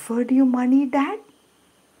 offered you money, Dad?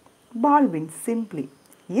 Baldwin simply,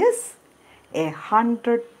 yes,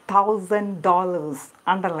 $100,000,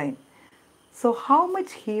 underline. So how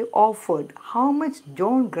much he offered, how much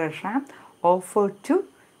John Gresham offered to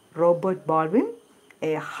Robert Baldwin?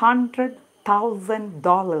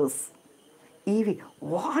 $100,000. Evie,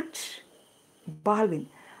 what? Baldwin,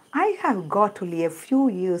 I have got only a few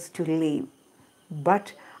years to live, but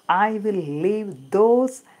I will live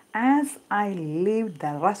those as I live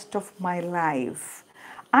the rest of my life.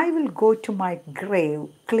 I will go to my grave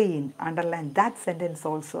clean. Underline that sentence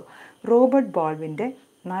also. Robert ബാൾവിൻ്റെ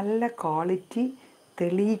നല്ല quality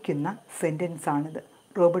തെളിയിക്കുന്ന sentence ആണിത്.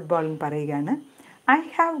 Robert Baldwin പറയുകയാണ്, I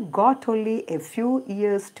have got only a few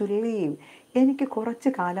years to live. എനിക്ക് കുറച്ച്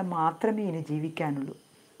കാലം മാത്രമേ ഇനി ജീവിക്കാനുള്ളൂ.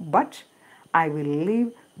 But I will live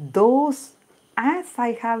those as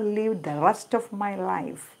I have lived the rest of my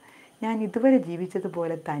life. ഞാൻ ഇതുവരെ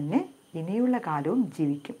ജീവിച്ചതുപോലെ തന്നെ ഇനിയുള്ള കാലവും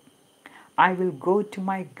ജീവിക്കും. I will go to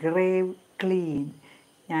my grave clean.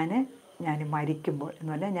 ഞാൻ മരിക്കുമ്പോൾ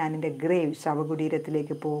എന്ന് പറഞ്ഞാൽ ഞാൻ എൻ്റെ ഗ്രേവ്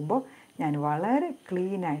ശവകുടീരത്തിലേക്ക് പോകുമ്പോൾ ഞാൻ വളരെ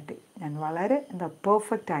ക്ലീനായിട്ട്, ഞാൻ വളരെ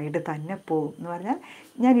പെർഫെക്റ്റ് ആയിട്ട് തന്നെ പോകും എന്ന് പറഞ്ഞാൽ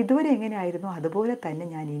ഞാൻ ഇതുവരെ എങ്ങനെയായിരുന്നു അതുപോലെ തന്നെ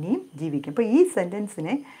ഞാൻ ഇനിയും ജീവിക്കും. അപ്പോൾ ഈ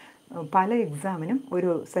സെൻറ്റൻസിനെ പല എക്സാമിനും ഒരു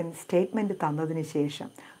സ്റ്റേറ്റ്മെൻറ്റ് തന്നതിന് ശേഷം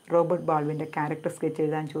റോബർട്ട് ബാൾവിൻ്റെ ക്യാരക്ടർ സ്കെച്ച്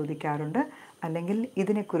എഴുതാൻ ചോദിക്കാറുണ്ട്. അല്ലെങ്കിൽ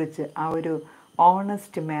ഇതിനെക്കുറിച്ച് ആ ഒരു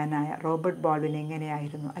ഓണസ്റ്റ് മാനായ റോബർട്ട് ബാൾവിൻ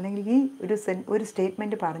എങ്ങനെയായിരുന്നു, അല്ലെങ്കിൽ ഈ ഒരു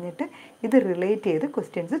സ്റ്റേറ്റ്മെൻറ്റ് പറഞ്ഞിട്ട് ഇത് റിലേറ്റ് ചെയ്ത്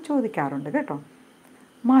ക്വസ്റ്റ്യൻസ് ചോദിക്കാറുണ്ട് കേട്ടോ.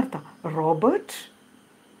 Martha, Robert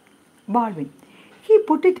Baldwin, he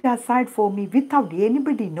put it aside for me without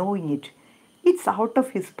anybody knowing it. It's out of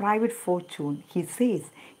his private fortune. He says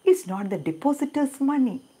it's not the depositor's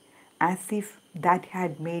money, as if that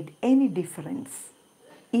had made any difference.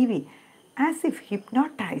 Evie, as if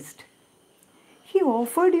hypnotized. He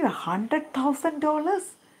offered you $100,000?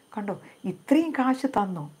 കണ്ടോ ഇത്രയും കാശ്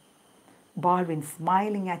തന്നോ? Baldwin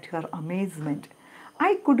smiling at her amazement.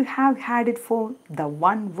 I could have had it for the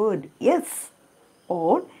one word yes,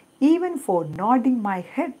 or even for nodding my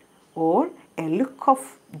head, or a look of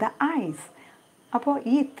the eyes. അപ്പോൾ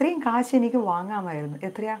ഈ ഇത്രയും കാശ് എനിക്ക് വാങ്ങാമായിരുന്നു.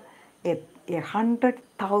 എത്രയാ?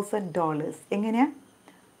 $100,000. എങ്ങനെയാ?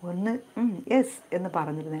 ഒന്ന് യെസ് എന്ന്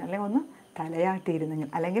പറഞ്ഞിരുന്നെങ്കിൽ, അല്ലെങ്കിൽ ഒന്ന് തലയാട്ടിയിരുന്നെങ്കിൽ,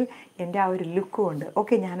 അല്ലെങ്കിൽ എൻ്റെ ആ ഒരു ലുക്ക് കൊണ്ട്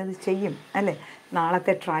ഓക്കെ ഞാനത് ചെയ്യും അല്ലേ,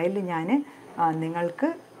 നാളത്തെ ട്രയലിൽ ഞാൻ നിങ്ങൾക്ക്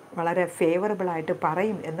വളരെ ഫേവറബിളായിട്ട്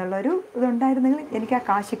പറയും എന്നുള്ളൊരു ഇതുണ്ടായിരുന്നെങ്കിൽ എനിക്ക് ആ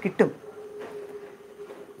കാശ് കിട്ടും.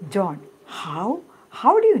 John,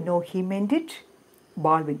 how do you know he meant it?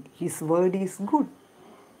 Baldwin, his word is good.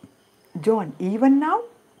 John, even now?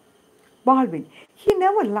 Baldwin, he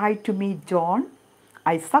never lied to me, John.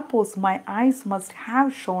 I suppose my eyes must have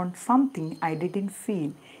shown something I didn't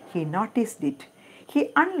feel. He noticed it. He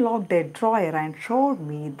unlocked a drawer and showed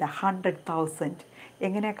me the 100,000.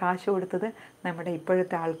 എങ്ങനെയാണ് കാശ് കൊടുത്തത്? നമ്മുടെ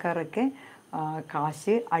ഇപ്പോഴത്തെ ആൾക്കാരൊക്കെ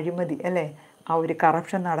കാശ് അഴിമതി അല്ലേ, ആ ഒരു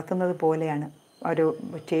കറപ്ഷൻ നടത്തുന്നത് പോലെയാണ്. ഒരു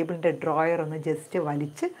ടേബിളിൻ്റെ ഡ്രോയർ ഒന്ന് ജസ്റ്റ്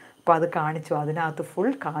വലിച്ച് അപ്പോൾ അത് കാണിച്ചു, അതിനകത്ത് full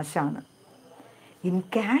കാശാണ്. In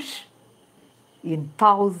cash, in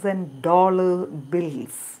 $1,000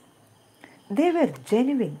 bills. They were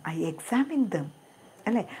genuine. I examined them.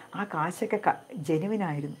 അല്ലേ, ആ കാശൊക്കെ ജെനുവിൻ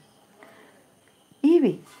ആയിരുന്നു.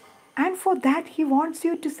 EV, and for that he wants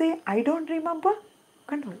U to say I don't remember.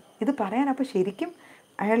 കണ്ടോ, ഇത് പറയാൻ അപ്പോൾ ശരിക്കും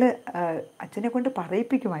അയാൾ അച്ഛനെ കൊണ്ട്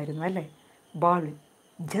പറയിപ്പിക്കുമായിരുന്നു അല്ലേ. Baldwin,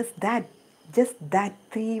 just that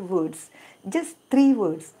 3 words. Just 3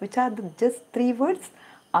 words. Which are the just 3 words?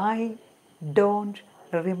 I don't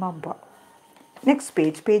remember. Next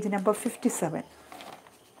page, page number 57.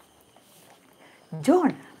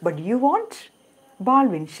 John, but you won't?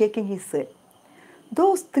 Baldwin shaking his head.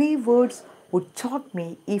 Those 3 words would choke me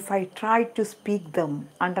if I tried to speak them.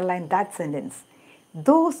 Underline that sentence.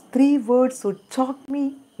 Those 3 words would choke me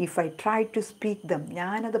if I tried to speak them.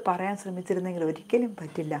 ഞാനത് പറയാൻ ശ്രമിച്ചിരുന്നെങ്കിൽ ഒരിക്കലും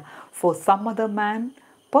പറ്റില്ല. For some other man,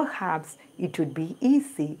 perhaps it would be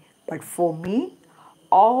easy, but for me,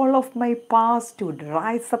 all of my past would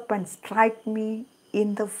rise up and strike me in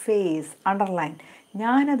the face. Underline.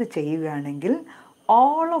 ഞാനത് ചെയ്യുകയാണെങ്കിൽ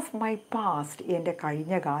all of my past, എൻ്റെ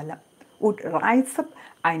കഴിഞ്ഞ കാലം, would rise up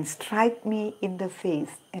and strike me in the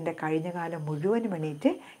face. എൻ്റെ കഴിഞ്ഞ കാലം മുഴുവനും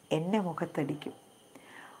എണീറ്റ് എന്നെ മുഖത്തടിക്കും.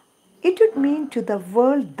 It would mean to the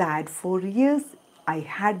world that for years I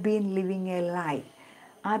had been living a lie.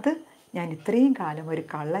 അത് ഞാൻ ഇത്രയും കാലം ഒരു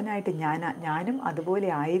കള്ളനായിട്ട് ഞാനും അതുപോലെ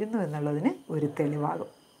ആയിരുന്നു എന്നുള്ളതിന് ഒരു തെളിവാകും.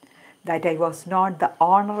 That I was not the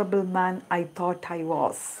honorable man I thought I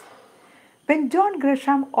was. When John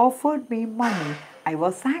Gresham offered me money, I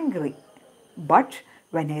was angry. But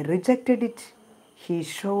when I rejected it, he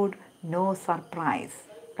showed no surprise.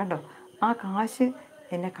 കണ്ടോ, ആ കാശ്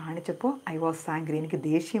എന്നെ കാണിച്ചപ്പോൾ I was angry, എനിക്ക്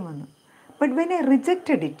ദേഷ്യം വന്നു. But when I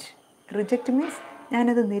rejected it, reject means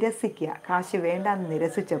ഞാനത് നിരസിക്കുക, കാശ് വേണ്ടാന്ന്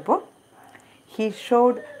നിരസിച്ചപ്പോൾ he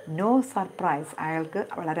showed no surprise. അയാൾക്ക്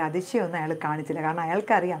വളരെ അതിശയമൊന്നും അയാൾ കാണിച്ചില്ല, കാരണം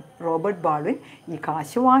അയാൾക്കറിയാം റോബർട്ട് ബാൾവിൻ ഈ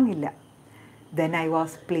കാശ് വാങ്ങില്ല. Then I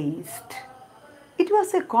was pleased. It was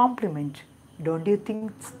a compliment. Don't you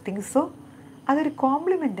think so? അതൊരു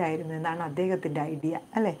കോംപ്ലിമെൻ്റ് ആയിരുന്നു എന്നാണ് അദ്ദേഹത്തിൻ്റെ ഐഡിയ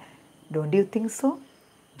അല്ലേ. Don't you think so?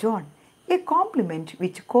 John, a compliment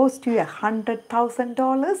which cost you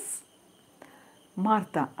 $100,000?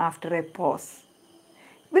 Martha, after a pause.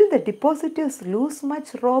 Will the depositors lose much,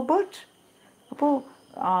 Robert? അപ്പോൾ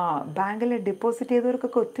ബാങ്കിൽ deposit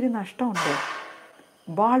ചെയ്തവർക്കൊക്കെ ഒത്തിരി നഷ്ടമുണ്ട്.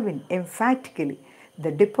 Baldwin, emphatically,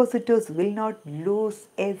 the depositors will not lose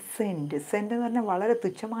a cent. Cent എന്ന് പറഞ്ഞാൽ വളരെ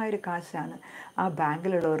തുച്ഛമായൊരു കാശാണ്. ആ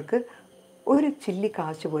ബാങ്കിലുള്ളവർക്ക് ഒരു chilli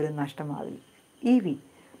കാശ് പോലും നഷ്ടമാവില്ല. EV,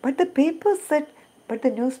 but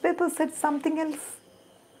the newspaper said something else.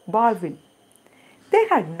 Baldwin,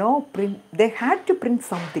 they had to print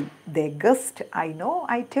something. They guessed. I know,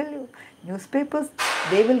 I tell you, newspapers,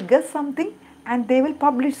 they will guess something and they will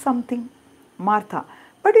publish something. Martha,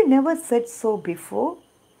 but you never said so before.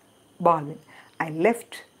 Baldwin, I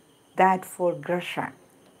left that for Gresham.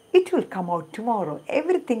 It will come out tomorrow.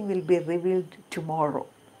 Everything will be revealed tomorrow.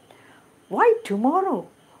 Why tomorrow?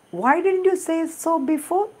 Why didn't you say so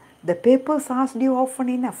before? The papers asked you often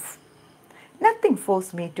enough. Nothing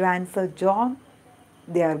forced me to answer, John.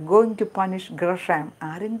 They are going to punish Gresham,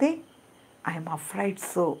 aren't they? I am afraid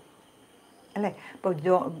so. അല്ലേ, ഇപ്പോൾ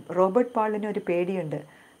Robert പാളിന് ഒരു പേടിയുണ്ട്.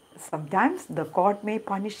 Sometimes the court may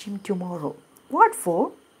punish him tomorrow. What for?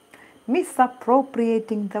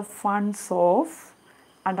 misappropriating the funds of,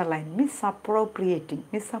 underline, misappropriating.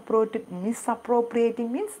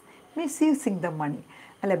 Misappropriating means misusing the money.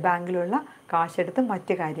 അല്ലെ, ബാങ്കിലുള്ള കാശെടുത്ത്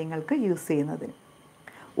മറ്റ് കാര്യങ്ങൾക്ക് use ചെയ്യുന്നതിന്.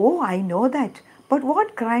 Oh, I know that. But what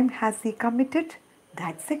crime has he committed?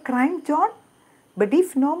 That's a crime, John. But if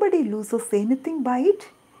nobody loses anything by it,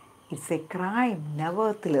 it's a crime,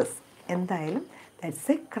 nevertheless. എന്തായാലും that's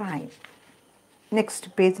a crime. Next,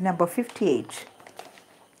 page number 58.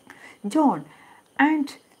 John, and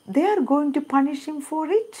they are going to punish him for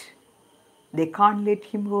it? They can't let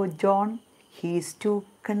him go, John. He is too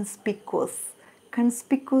conspicuous.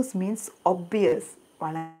 Conspicuous means obvious.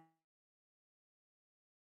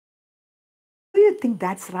 Do you think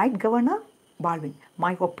that's right, Governor? Baldwin,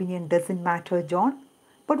 my opinion doesn't matter, John.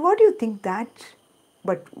 But what do you think that?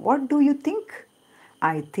 But what do you think?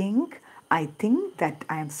 I think that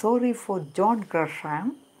I am sorry for John Gresham.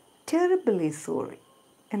 Terribly sorry.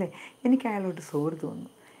 അല്ലേ, എനിക്ക് അയാളോട് sorry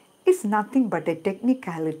തോന്നുന്നു. It's nothing but a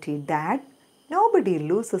technicality, Dad. Nobody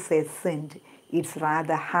loses a cent. It's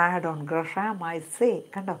rather hard on Gresham, I say.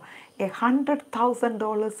 കണ്ടോ,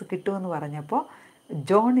 $100,000 കിട്ടുമെന്ന് പറഞ്ഞപ്പോൾ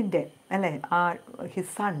ജോണിൻ്റെ, അല്ലേ,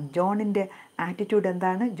 his son ജോണിൻ്റെ attitude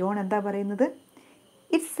എന്താണ്? John എന്താ പറയുന്നത്?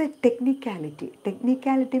 It's A technicality.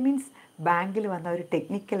 Technicality means ബാങ്കിൽ വന്ന ഒരു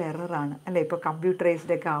ടെക്നിക്കൽ എററാണ്, അല്ലേ. ഇപ്പോൾ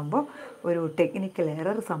കമ്പ്യൂട്ടറൈസ്ഡ് ഒക്കെ ആകുമ്പോൾ ഒരു ടെക്നിക്കൽ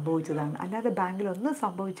എറർ സംഭവിച്ചതാണ്, അല്ലാതെ ബാങ്കിൽ ഒന്നും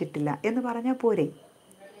സംഭവിച്ചിട്ടില്ല എന്ന് പറഞ്ഞാൽ പോരെ.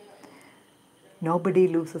 Nobody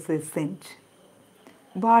loses a cent.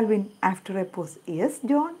 Baldwin, after a pause, yes,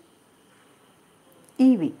 John?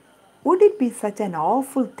 Evie, would it be such an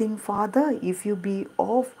awful thing, Father, if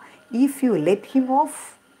you let him off?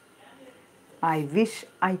 I wish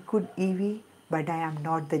I could, Evie, but I am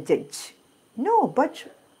not the judge. No,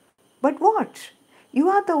 but what? You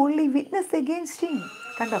are the only witness against him.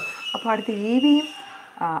 കണ്ടോ, അപ്പോൾ അടുത്ത് ഈവിയും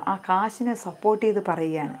ആ കാശിനെ support ചെയ്ത്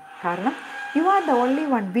പറയുകയാണ്. കാരണം you are the only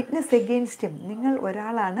one witness against him. നിങ്ങൾ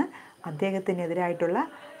ഒരാളാണ് അദ്ദേഹത്തിനെതിരായിട്ടുള്ള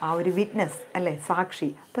ആ ഒരു വിറ്റ്നസ്, അല്ലേ, സാക്ഷി.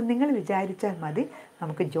 അപ്പം നിങ്ങൾ വിചാരിച്ചാൽ മതി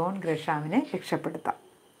നമുക്ക് John ഗ്രഷാമിനെ രക്ഷപ്പെടുത്താം.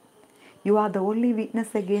 You are the only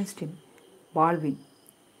witness against him. Baldwin,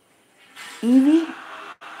 EV,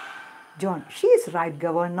 John, she is right,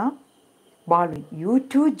 governor. Baldwin, U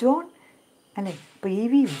to, John. അല്ലേ, ഇപ്പോൾ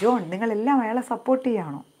ഈവി, ജോൺ, നിങ്ങളെല്ലാം അയാളെ സപ്പോർട്ട്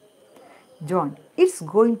ചെയ്യുകയാണോ? John, it's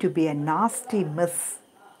going to B A nasty miss.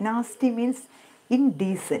 Nasty means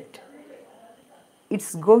indecent.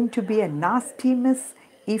 It's going to be a nasty mess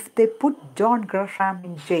if they put John Gresham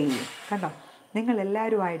in jail. കണ്ടോ,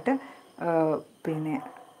 നിങ്ങളെല്ലാവരുമായിട്ട് പിന്നെ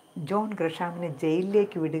John ഗ്രഷാമിനെ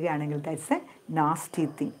ജയിലിലേക്ക് വിടുകയാണെങ്കിൽ that's A nasty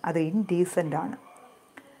thing. അത് ഇൻഡീസൻ്റ് ആണ്.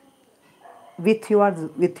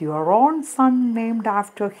 With your own son named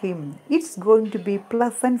after him, it's going to be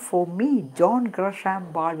pleasant for me, John Gresham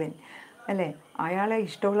Baldwin. അല്ലേ, അയാളെ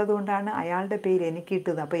ഇഷ്ടമുള്ളത് കൊണ്ടാണ് അയാളുടെ പേര് എനിക്ക്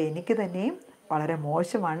കിട്ടുന്നത്. അപ്പോൾ എനിക്ക് തന്നെയും വളരെ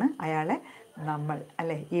മോശമാണ് അയാളെ നമ്മൾ,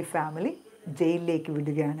 അല്ലേ, ഈ ഫാമിലി ജയിലിലേക്ക്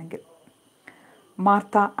വിടുകയാണെങ്കിൽ.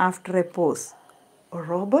 Martha, after A pose,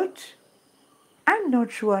 Robert, I am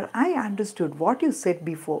not sure I understood what you said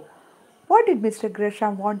before. What did mister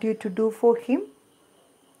Gresham want you to do for him?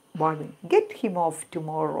 Baldwin, get him off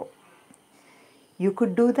tomorrow. You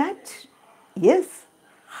could do that? Yes.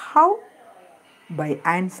 How? By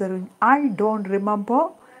answering I don't remember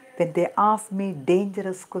when they ask me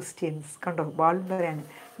dangerous questions. കണ്ടോ, Baldwin പറയാണ്,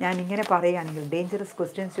 ഞാൻ ഇങ്ങനെ പറയുകയാണെങ്കിൽ, dangerous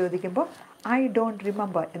questions ചോദിക്കുമ്പോൾ I don't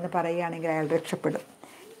remember എന്ന് പറയുകയാണെങ്കിൽ അയാൾ രക്ഷപ്പെടും.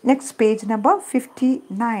 Next, page number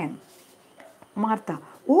 59. Martha,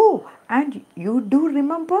 oh, and you do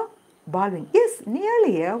remember? Baldwin, yes,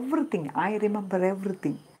 nearly everything. I remember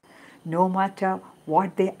everything. No matter what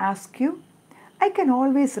they ask you, I can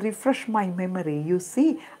always refresh my memory. You see,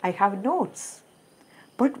 I have notes.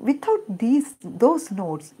 But without those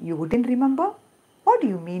notes, you wouldn't remember? What do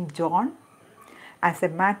you mean, John? As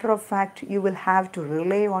a matter of fact, you will have to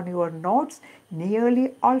rely on your notes nearly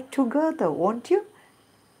altogether, won't you?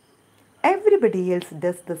 Everybody else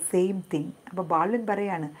does the same thing. അപ്പോൾ Baldwin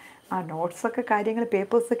പറയാണ്, ആ നോട്ട്സൊക്കെ കാര്യങ്ങൾ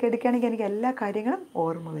പേപ്പേഴ്സൊക്കെ എടുക്കുകയാണെങ്കിൽ എനിക്ക് എല്ലാ കാര്യങ്ങളും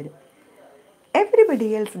ഓർമ്മ വരും. Everybody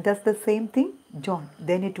else does the same thing, John.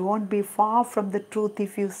 Then it won't be far from the truth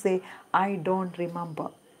if you say, I don't remember.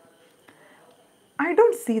 I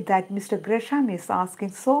don't see that Mr. Gresham is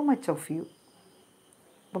asking so much of you.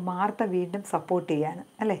 അപ്പോൾ Martha വീണ്ടും support ചെയ്യാണ്,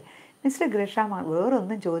 അല്ലേ. Mister Gresham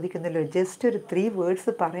വേറൊന്നും ചോദിക്കുന്നില്ലോ, just ഒരു 3 words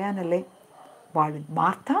പറയാനല്ലേ. Baldwin,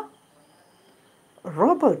 Martha,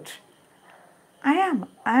 Robert, I am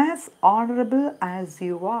as honorable as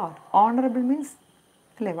you are. Honorable means,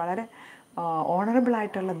 അല്ലേ, വളരെ honourable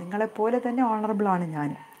ആയിട്ടുള്ള, നിങ്ങളെപ്പോലെ തന്നെ ഓണറബിളാണ് ഞാൻ.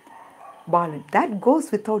 Baldwin, that goes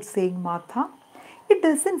without saying, Martha. It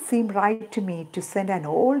doesn't seem right to me to send an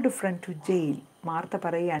old friend to jail. Martha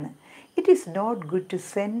പറയുകയാണ്, it is not good to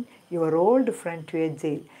send your old front to A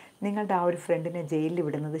jail. നിങ്ങളുടെ ആ ഒരു ഫ്രണ്ടിനെ ജയിലിൽ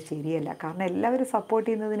വിടുന്നത് ശരിയല്ല. കാരണം എല്ലാവരും സപ്പോർട്ട്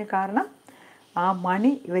ചെയ്യുന്നതിന് കാരണം ആ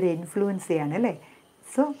മണി ഇവരെ ഇൻഫ്ലുവൻസ് ചെയ്യാണ് അല്ലേ.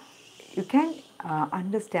 So you can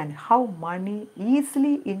understand how money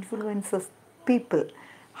easily influences people.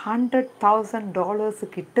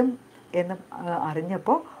 $100,000 കിട്ടും എന്ന്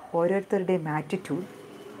അറിഞ്ഞപ്പോൾ ഓരോരുത്തരുടെയും attitude.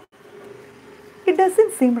 It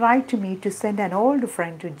doesn't seem right to me to send an old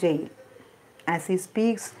friend to jail. As he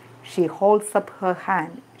speaks, she holds up her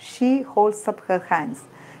hand. She holds up her hands.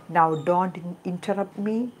 Now don't interrupt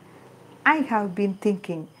me. I have been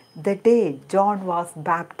thinking the day John was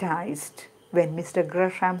baptized, when Mr.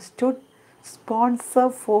 Gresham stood sponsor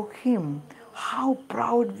for him, how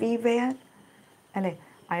proud we were. അല്ലേ,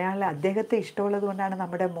 അദ്ദേഹത്തെ ഇഷ്ടമുള്ളത് കൊണ്ടാണ്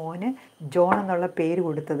നമ്മുടെ മോന് John എന്നുള്ള പേര്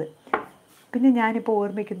കൊടുത്തത്. പിന്നെ ഞാനിപ്പോൾ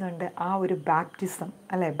ഓർമ്മിക്കുന്നുണ്ട് ആ ഒരു ബാപ്റ്റിസം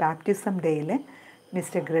അല്ലേ, ബാപ്റ്റിസം ഡേയിൽ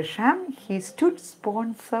mister Gresham he stood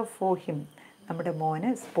sponsor for him. നമ്മുടെ മോന്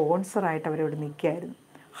സ്പോൺസറായിട്ട് അവരോട് നിൽക്കുകയായിരുന്നു.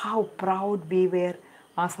 How proud we were.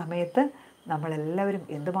 ആ സമയത്ത് നമ്മളെല്ലാവരും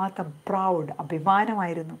എന്തുമാത്രം proud,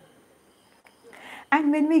 അഭിമാനമായിരുന്നു.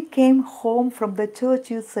 And when we came home from the church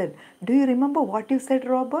you said, do you remember what you said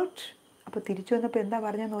Robert? അപ്പോൾ തിരിച്ചു വന്നപ്പോൾ എന്താ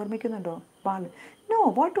പറഞ്ഞതെന്ന് ഓർമ്മിക്കുന്നുണ്ടോ? Balu, no,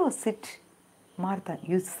 what was it? Martha,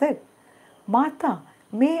 you said, Martha,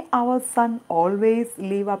 may our son always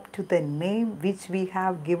live up to the name which we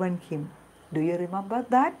have given him. Do you remember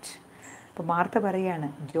that? അപ്പോൾ Martha പറയാണ്,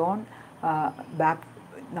 John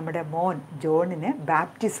നമ്മുടെ മോൻ ജോണിന്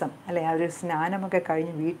ബാപ്റ്റിസം അല്ലെ, ആ ഒരു സ്നാനമൊക്കെ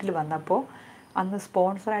കഴിഞ്ഞ് വീട്ടിൽ വന്നപ്പോൾ അന്ന്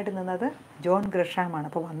സ്പോൺസറായിട്ട് നിന്നത് ജോൺ ഗ്രഷാമാണ്.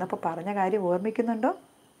 അപ്പോൾ വന്നപ്പോൾ പറഞ്ഞ കാര്യം ഓർമ്മിക്കുന്നുണ്ടോ?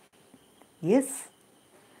 Yes,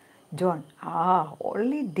 John.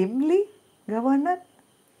 Only ഡിംലി governor.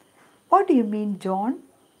 What do you mean John?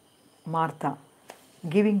 Martha,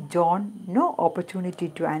 giving John no opportunity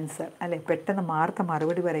to answer. അല്ലെ, പെട്ടെന്ന് മാർത്ത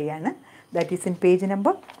മറുപടി പറയുകയാണ്. That is in page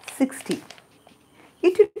number 60.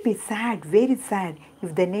 It would be sad, very sad, if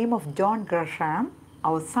the name of John Gresham,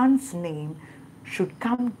 our son's name, should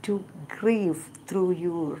come to grief through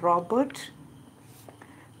you, Robert.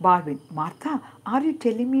 Baldwin, Martha, are you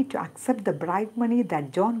telling me to accept the bribe money that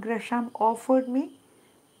John Gresham offered me?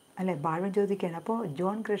 അല്ലെ, ബാൾവൻ ചോദിക്കുകയാണ്. അപ്പോൾ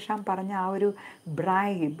John Gresham പറഞ്ഞ ആ ഒരു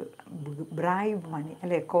bribe മണി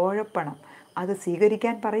അല്ലെ, കോഴപ്പണം, അത്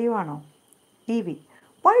സ്വീകരിക്കാൻ പറയുവാണോ? ഇവി,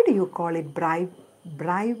 why do you call it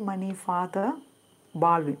bribe money father?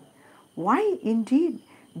 Baldwin, Y indeed,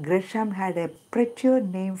 Gresham had a prettier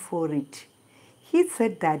name for it. He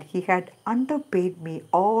said that he had underpaid me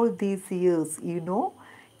all these years. You know,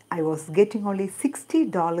 I was getting only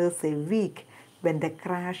 $60 a week when the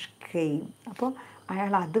crash came. അപ്പോൾ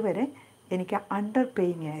അയാൾ അതുവരെ എനിക്ക് under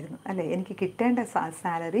paying ആയിരുന്നു അല്ലേ, എനിക്ക് കിട്ടേണ്ട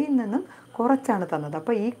സാലറിയിൽ നിന്നും കുറച്ചാണ് തന്നത്.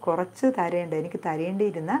 അപ്പോൾ ഈ കുറച്ച് എനിക്ക്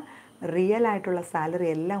തരേണ്ടിയിരുന്ന റിയൽ ആയിട്ടുള്ള സാലറി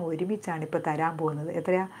എല്ലാം ഒരുമിച്ചാണ് ഇപ്പോൾ തരാൻ പോകുന്നത്.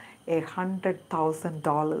 എത്രയാ?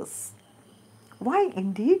 $100,000. Y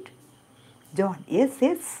indeed? John, yes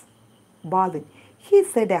yes. Balvin, he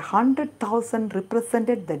said 100,000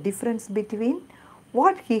 represented the difference between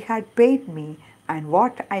what he had paid me and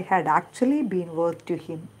what I had actually been worth to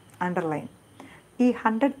him. Underline. ഈ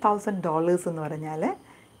 $100,000 എന്ന് പറഞ്ഞാൽ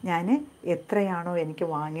ഞാൻ എത്രയാണോ എനിക്ക്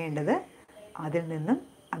വാങ്ങേണ്ടത് അതിൽ നിന്നും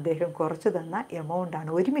അദ്ദേഹം കുറച്ച് തന്ന എമൗണ്ടാണ്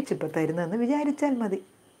ഒരുമിച്ചിപ്പോൾ തരുന്നതെന്ന് വിചാരിച്ചാൽ മതി.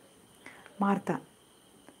 Martha,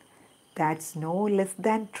 that's no less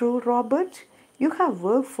than true Robert. You have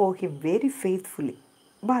work for him very faithfully.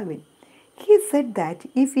 Balvin, he said that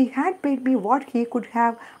if he had paid me what he could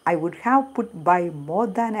have, I would have put by more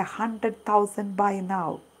than 100,000 by now.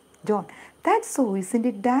 John, that's so, isn't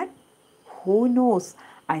it, Dad? Who knows?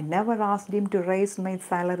 I never asked him to raise my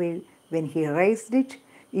salary. When he raised it,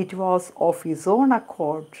 it was of his own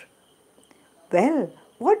accord. Well,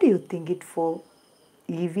 what do you think it for,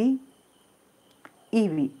 Evie?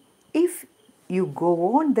 Evie, if you go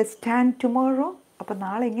on the stand tomorrow, അപ്പോൾ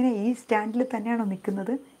നാളെ ഇങ്ങനെ ഈ സ്റ്റാൻഡിൽ തന്നെയാണോ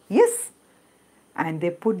നിൽക്കുന്നത്? Yes. And they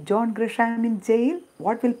put John Gresham in jail,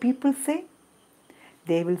 what will people say?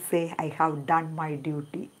 They will say, I have done my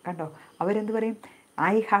duty. കണ്ടോ, അവരെന്ത് പറയും?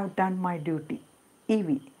 I have done my duty.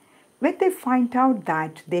 Evie, when they find out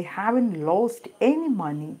that they haven't lost any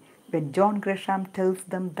money, when John Gresham tells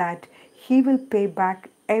them that he will pay back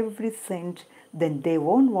every cent, then they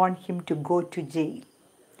won't want him to go to jail.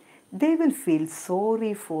 They will feel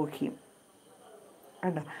sorry for him.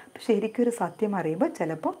 കണ്ടോ, ശരിക്കൊരു സത്യം അറിയുമ്പോൾ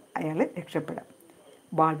ചിലപ്പോൾ അയാൾ രക്ഷപ്പെടാം.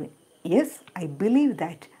 Baldwin, yes, I believe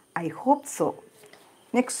that. I hope so.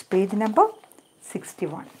 Next, page number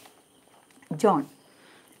 61. John,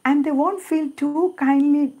 and they won't feel too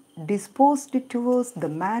kindly disposed towards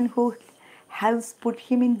the man who helps put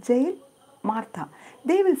him in jail? Martha,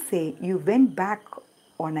 they will say you went back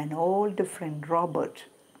on an old friend, Robert.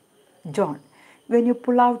 John, when you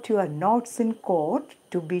pull out your notes in court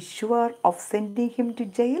to be sure of sending him to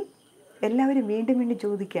jail? എല്ലാവരും വീണ്ടും വീണ്ടും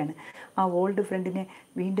ചോദിക്കുകയാണ്, ആ old ഫ്രണ്ടിനെ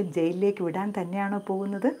വീണ്ടും ജയിലിലേക്ക് വിടാൻ തന്നെയാണോ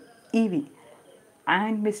പോകുന്നത്? ഇവി,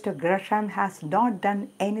 and Mr. Gresham has not done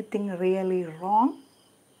anything really wrong.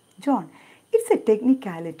 John, it's a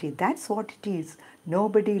technicality, that's what it is.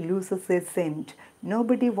 Nobody loses a cent.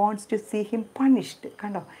 Nobody wants to see him punished.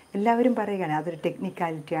 കണ്ടോ, എല്ലാവരും പറയുകയാണ് അതൊരു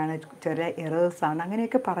ടെക്നിക്കാലിറ്റിയാണ്, ചെറിയ എറേഴ്സാണ്,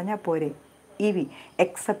 അങ്ങനെയൊക്കെ പറഞ്ഞാൽ പോരെ. ഇവി,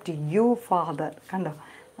 എക്സെപ്റ്റ് യു ഫാദർ. കണ്ടോ,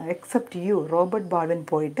 എക്സെപ്റ്റ് യു. റോബർട്ട് ബാൾവിൻ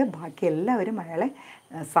പോയിട്ട് ബാക്കി എല്ലാവരും അയാളെ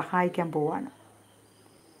സഹായിക്കാൻ പോവാണ്.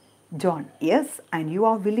 John, yes, and you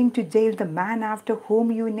are willing to jail the man after whom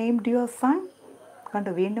you named your son?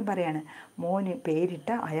 കണ്ടോ, വീണ്ടും പറയാണ്, മോന് പേരിട്ട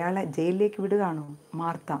അയാളെ ജയിലിലേക്ക് വിടുകയാണോ?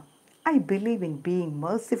 Martha, I believe in being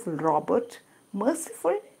merciful Robert.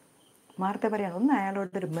 Merciful? Martha പറയാണ്, ഒന്ന്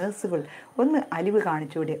അയാളോടൊരു മേഴ്സിഫുൾ, ഒന്ന് അലിവ്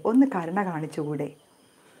കാണിച്ചുകൂടെ, ഒന്ന് കരുണ കാണിച്ചുകൂടെ?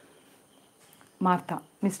 Martha,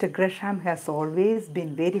 mister Gresham has always been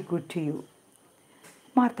very good to you.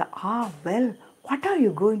 Martha, well, what are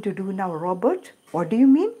you going to do now, Robert? What do you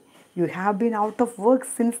mean? You have been out of work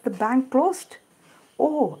since the bank closed.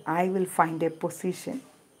 Oh, I will find a position.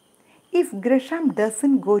 If Gresham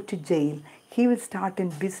doesn't go to jail, he will start in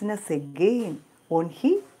business again, won't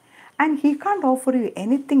he? And he can't offer you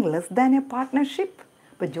anything less than a partnership.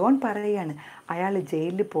 ഇപ്പോൾ John പറയുകയാണ്, അയാൾ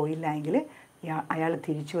ജയിലിൽ പോയില്ല എങ്കിൽ അയാൾ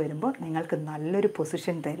തിരിച്ചു വരുമ്പോൾ നിങ്ങൾക്ക് നല്ലൊരു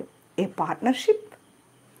പൊസിഷൻ തരും. A partnership?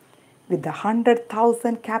 With the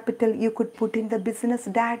 100,000 capital you could put in the business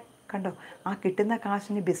dad. കണ്ടോ, ആ കിട്ടുന്ന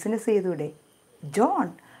കാശിന് ബിസിനസ് ചെയ്തൂടെ? John,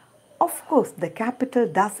 of course the capital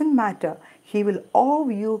doesn't matter. He will owe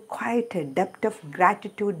you quite a debt of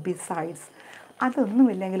gratitude besides.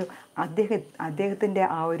 അതൊന്നുമില്ലെങ്കിലും അദ്ദേഹത്തിൻ്റെ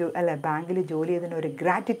ആ ഒരു ബാങ്കിൽ ജോലി ചെയ്തതിന് ഒരു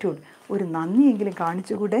ഗ്രാറ്റിറ്റ്യൂഡ്, ഒരു നന്ദിയെങ്കിലും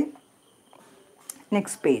കാണിച്ചുകൂടെ?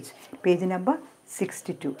 Next page number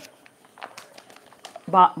 62.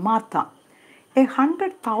 Martha,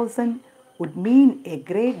 100,000 would mean a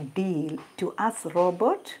great deal to us,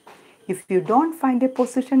 Robert. If you don't find a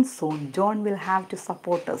position soon, John will have to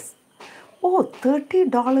support us. Oh,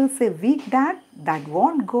 $30 a week, Dad? That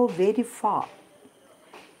won't go very far.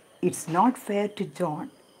 It's not fair to John.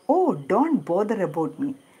 Oh, don't bother about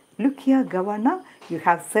me. Look here, Governor, you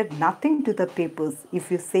have said nothing to the papers. If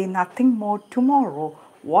you say nothing more tomorrow,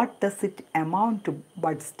 what does it amount to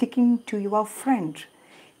but sticking to your friend?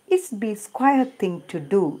 It's be square thing to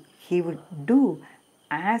do. He would do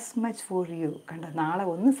as much for you. കണ്ട, നാളെ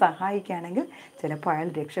ഒന്ന് സഹായിക്കുകയാണെങ്കിൽ ചിലപ്പോൾ അയാൾ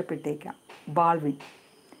രക്ഷപ്പെട്ടേക്കാം. Baldwin,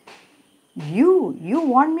 You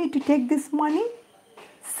want me to take this money?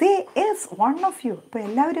 Say yes, one of you. ഇപ്പോൾ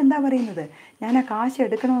എല്ലാവരും എന്താ പറയുന്നത്? ഞാൻ ആ കാശ്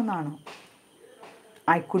എടുക്കണമെന്നാണോ?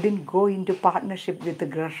 I couldn't go into partnership with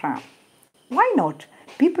Gresham. Why not?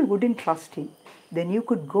 People wouldn't trust him. Then you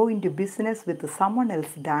could go into business with someone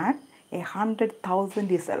else, Dad. 100,000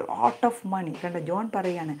 is a lot of money. കണ്ട, John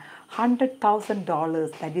പറയാണ് $100,000,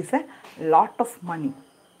 that is a lot of money.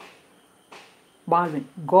 Baldwin,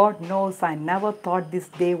 God knows I never thought this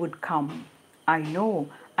day would come. I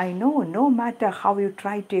know, no matter how you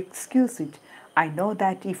try to excuse it, I know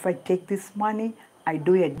that if I take this money, I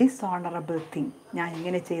do a dishonorable thing. ഞാൻ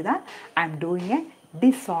ഇങ്ങനെ ചെയ്താൽ I am doing a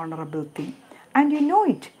dishonorable thing. And you know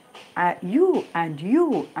it. You,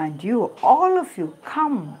 all of you,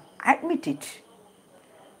 come, admit it.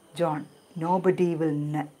 John, nobody will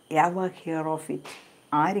ever hear of it.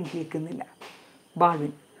 ആരും കേൾക്കുന്നില്ല.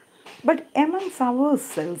 Baldwin, but amongst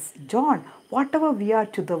ourselves, John, whatever we are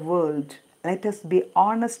to the world, let us be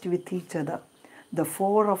honest with each other. The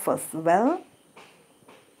four of us, well,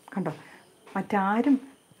 കണ്ടോ, മറ്റാരും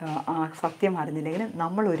സത്യം അറിഞ്ഞില്ലെങ്കിലും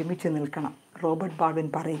നമ്മൾ ഒരുമിച്ച് നിൽക്കണം. Robert Baldwin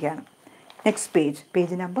പറയുകയാണ്. Next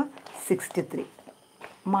page number 63.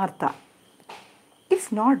 Martha,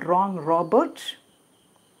 it's not wrong Robert.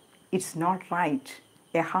 It's not right.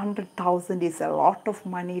 100,000 is a lot of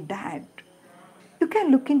money, Dad. You can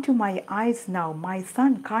look into my eyes now, my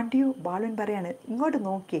son, can't you? ബാലൻ പറയാണ്, ഇങ്ങോട്ട്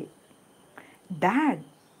നോക്കി. Dad,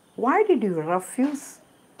 why did you refuse?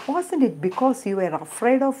 Wasn't it because you were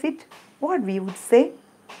afraid of it? What we would say?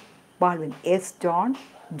 Baldwin, yes, John.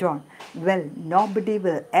 Well, nobody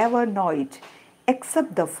will ever know it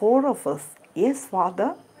except the four of us. Yes, Father.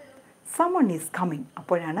 Someone is coming.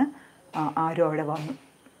 അപ്പോഴാണ് ആരോ അവിടെ വന്നു.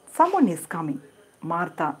 Someone is coming.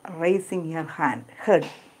 Martha raising her head.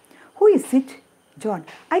 Who is it? John,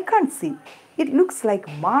 I can't see. It looks like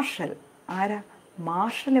Marshall. ആരാ?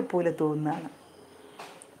 മാർഷലെ പോലെ തോന്നുന്നതാണ്.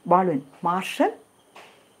 Baldwin, Marshall?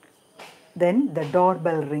 Then the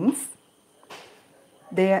doorbell rings.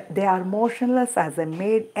 They are motionless as a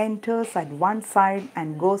maid enters at one side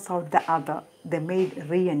and goes out the other. The maid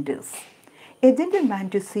re-enters. A gentleman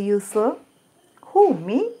to see you, sir. Who,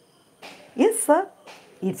 me? Yes, sir.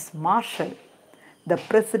 It's Marshall, the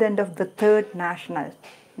president of the third national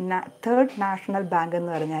bank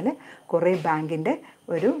എന്ന് പറഞ്ഞാൽ കുറേ ബാങ്കിൻ്റെ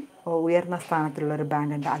ഒരു ഉയർന്ന സ്ഥാനത്തുള്ളൊരു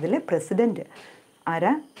ബാങ്കുണ്ട്. അതിൽ president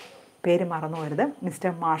ആരാ? പേര് മറന്നു പോരുത്.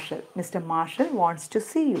 Mister marshal. Mister marshal wants to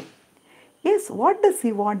see you. Yes, what does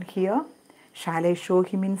he want here? Shall I show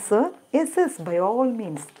him in, sir? Yes, yes, by all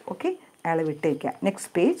means. Okay, അയാളെ വിട്ടേക്കാം.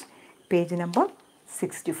 Next page number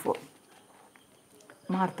 64.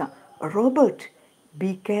 Martha, Robert, be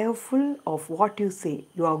careful of what you say.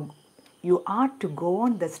 You are to go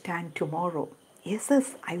on the stand tomorrow. Yes, yes,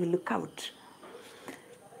 I will look out.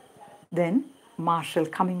 Then Marshall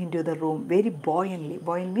coming into the room very buoyantly.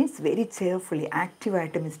 Buoyant means very cheerfully,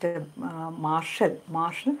 active-ആയിട്ട് mister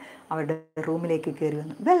marshal അവരുടെ റൂമിലേക്ക് കയറി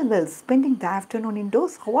വന്നു. Well, spending the afternoon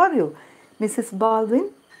indoors. How are you, Mrs. Baldwin?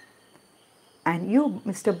 And you,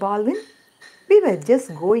 Mr. Baldwin? We were just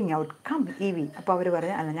going out. Come, Evie. അപ്പോൾ അവർ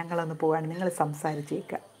പറഞ്ഞു, അല്ല ഞങ്ങളൊന്ന് പോവാണ്, നിങ്ങൾ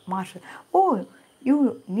സംസാരിച്ചേക്കുക. Marshal, oh, you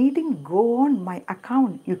needn't go on my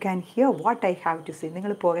account. You can hear what I have to say.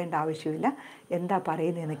 നിങ്ങൾ പോകേണ്ട ആവശ്യമില്ല, എന്താ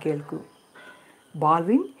പറയുന്നതെന്ന് കേൾക്കൂ.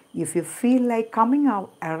 Baldwin, if you feel like coming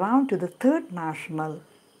around to the third national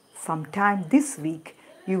sometime this week,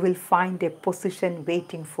 you will find a position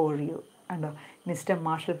waiting for you. And mister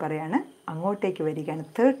marshal പറയാണ്, അങ്ങോട്ടേക്ക് വരികയാണ്,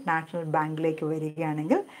 third national ബാങ്കിലേക്ക്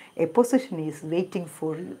വരികയാണെങ്കിൽ A position is waiting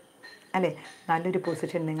for you. അല്ലേ, നല്ലൊരു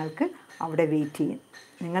position നിങ്ങൾക്ക് അവിടെ wait ചെയ്യും,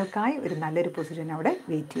 നിങ്ങൾക്കായി ഒരു നല്ലൊരു പൊസിഷൻ അവിടെ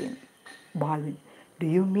വെയിറ്റ് ചെയ്യും. Baldwin, do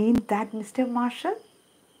you mean that mister marshal?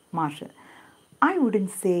 Marshal, I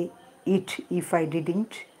wouldn't say it if I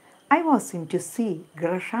didn't. I was in to see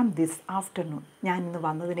Gresham this afternoon. ഞാൻ ഇന്ന്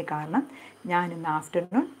വന്നതിന് കാരണം ഞാൻ ഇന്ന്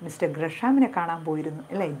ആഫ്റ്റർനൂൺ മിസ്റ്റർ ഗ്രഷാമിനെ കാണാൻ പോയിരുന്നു,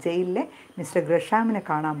 അല്ലേ, ജയിലിലെ മിസ്റ്റർ ഗ്രഷാമിനെ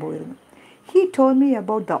കാണാൻ പോയിരുന്നു. He told me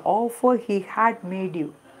about the offer he had made you.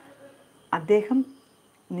 അദ്ദേഹം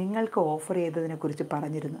നിങ്ങൾക്ക് ഓഫർ ചെയ്തതിനെക്കുറിച്ച്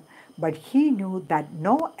പറഞ്ഞിരുന്നു. But he knew that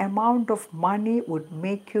no amount of money would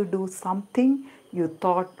make you do something you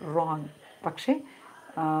thought wrong. പക്ഷേ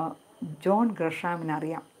ജോൺ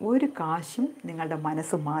ഗ്രഷാമിനറിയാം, ഒരു കാശും നിങ്ങളുടെ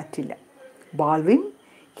മനസ്സ് മാറ്റില്ല. Baldwin,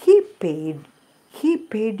 he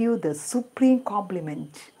paid you the supreme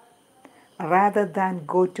compliment rather than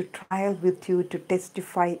go to trial with you to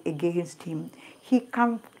testify against him.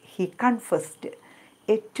 He confessed.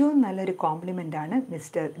 ഏറ്റവും നല്ലൊരു കോംപ്ലിമെൻ്റാണ്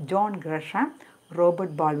mister John Gresham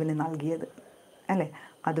Robert ബാൾവിന് നൽകിയത്, അല്ലേ.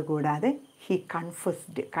 അതുകൂടാതെ ഹി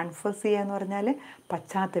കൺഫസ്ഡ്. കൺഫസ് ചെയ്യുക എന്ന് പറഞ്ഞാൽ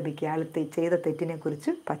പശ്ചാത്തപിക്കുക, അയാൾ ചെയ്ത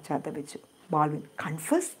തെറ്റിനെക്കുറിച്ച് പശ്ചാത്തപിച്ചു. Baldwin,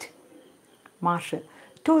 കൺഫസ്ഡ്? Marshal,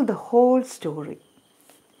 told the whole story.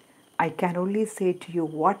 I can only say to you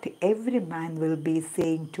what every man will be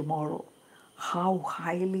saying tomorrow. How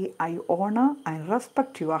highly I honor and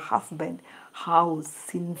respect your husband. How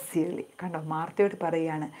sincerely. കണ്ടോ, മാർത്തയോട്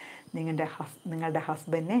പറയുകയാണ്, നിങ്ങളുടെ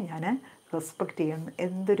ഹസ്ബൻഡിനെ ഞാൻ റെസ്പെക്റ്റ് ചെയ്യണം,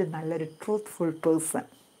 എന്തൊരു നല്ലൊരു truthful person.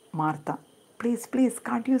 Martha, please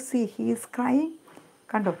can't you see he is crying?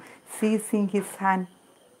 കണ്ടോ, ceasing his hand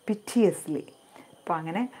പിറ്റിയസ്ലി. അപ്പോൾ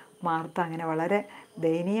അങ്ങനെ മാർത്ത അങ്ങനെ വളരെ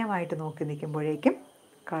ദയനീയമായിട്ട് നോക്കി നിൽക്കുമ്പോഴേക്കും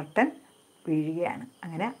കർട്ടൻ വീഴുകയാണ്.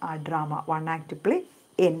 അങ്ങനെ ആ ഡ്രാമ 1 ആക്ട് പ്ലേ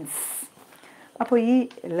എൻഡ്സ്. അപ്പോൾ ഈ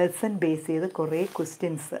ലെസൺ ബേസ് ചെയ്ത് കുറേ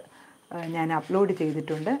ക്വസ്റ്റ്യൻസ് ഞാൻ അപ്ലോഡ്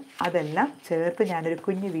ചെയ്തിട്ടുണ്ട്. അതെല്ലാം ചേർത്ത് ഞാനൊരു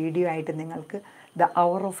കുഞ്ഞ് വീഡിയോ ആയിട്ട് നിങ്ങൾക്ക് the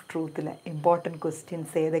hour of ട്രൂത്തിലെ important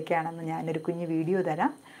questions ഏതൊക്കെയാണെന്ന് ഞാനൊരു കുഞ്ഞ് വീഡിയോ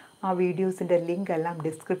തരാം. ആ വീഡിയോസിൻ്റെ ലിങ്ക് എല്ലാം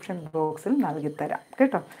ഡിസ്ക്രിപ്ഷൻ ബോക്സിൽ നൽകിത്തരാം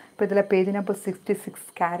കേട്ടോ. അപ്പോൾ ഇതിലെ പേജ് നമ്പർ 66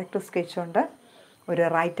 ക്യാരക്ടർ സ്കെച്ച് ഉണ്ട്, ഒരു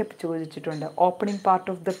റൈറ്റപ്പ് ചോദിച്ചിട്ടുണ്ട്, opening part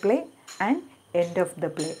of the play and end of the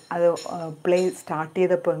play. അത് പ്ലേ സ്റ്റാർട്ട്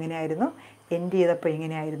ചെയ്തപ്പോൾ എങ്ങനെയായിരുന്നു, എൻഡ് ചെയ്തപ്പോൾ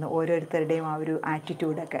എങ്ങനെയായിരുന്നു, ഓരോരുത്തരുടെയും ആ ഒരു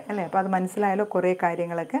ആറ്റിറ്റ്യൂഡൊക്കെ, അല്ലേ. അപ്പോൾ അത് മനസ്സിലായാലോ കുറേ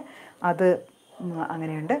കാര്യങ്ങളൊക്കെ അത്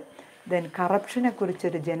അങ്ങനെയുണ്ട്. ദെൻ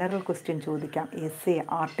കറപ്ഷനെക്കുറിച്ചൊരു ജനറൽ ക്വസ്റ്റ്യൻ ചോദിക്കാം, എസ്സേ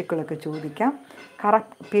ആർട്ടിക്കിളൊക്കെ ചോദിക്കാം.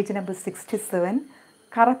 Page number 67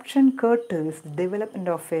 corruption കർട്ടേഴ്സ്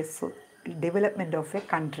development of A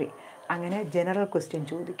country. അങ്ങനെ ജനറൽ ക്വസ്റ്റ്യൻ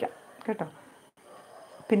ചോദിക്കാം കേട്ടോ.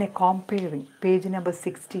 പിന്നെ കോമ്പയറിങ്, പേജ് നമ്പർ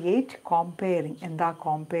 68 കോമ്പയറിങ്. എന്താ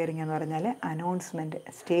കോമ്പയറിങ് എന്ന് പറഞ്ഞാൽ അനൗൺസ്മെൻറ്റ്,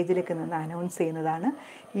 സ്റ്റേജിലേക്ക് നിന്ന് അനൗൺസ് ചെയ്യുന്നതാണ്.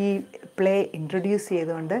 ഈ പ്ലേ ഇൻട്രൊഡ്യൂസ്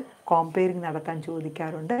ചെയ്തുകൊണ്ട് കോമ്പയറിങ് നടത്താൻ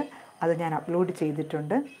ചോദിക്കാറുണ്ട്, അത് ഞാൻ അപ്ലോഡ്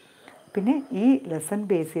ചെയ്തിട്ടുണ്ട്. പിന്നെ ഈ ലെസൺ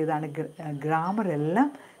ബേസ് ചെയ്താണ് ഗ്രാമറെല്ലാം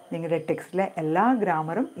നിങ്ങളുടെ ടെക്സ്റ്റിലെ എല്ലാ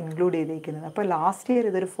ഗ്രാമറും ഇൻക്ലൂഡ് ചെയ്തിരിക്കുന്നത്. അപ്പോൾ ലാസ്റ്റ് ഇയർ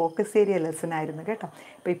ഇതൊരു ഫോക്കസ് ഏരിയ ലെസൺ ആയിരുന്നു കേട്ടോ.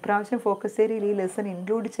 അപ്പോൾ ഇപ്രാവശ്യം ഫോക്കസ് ഏരിയയിൽ ഈ ലെസൺ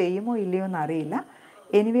ഇൻക്ലൂഡ് ചെയ്യുമോ ഇല്ലയോ എന്നറിയില്ല.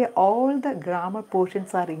 Anyway, all the grammar portions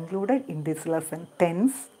are included in this lesson.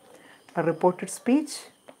 Tense, reported speech,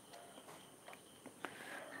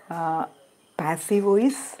 passive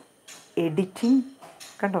voice, editing,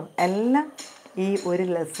 കണ്ടോ, എല്ലാം ഈ ഒരു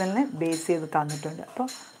ലെസണിൽ ബേസ് ചെയ്ത് തന്നിട്ടുണ്ട്. അപ്പോൾ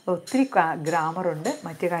ഒത്തിരി ഗ്രാമറുണ്ട്,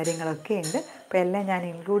 മറ്റു കാര്യങ്ങളൊക്കെ ഉണ്ട്. അപ്പോൾ എല്ലാം ഞാൻ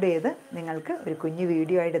ഇൻക്ലൂഡ് ചെയ്ത് നിങ്ങൾക്ക് ഒരു കുഞ്ഞു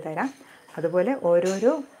വീഡിയോ ആയിട്ട് തരാം. അതുപോലെ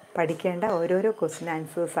ഓരോരോ പഠിക്കേണ്ട ഓരോരോ ക്വസ്റ്റ്യൻ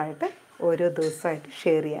ആൻസേഴ്സായിട്ട് ഓരോ ദിവസമായിട്ട്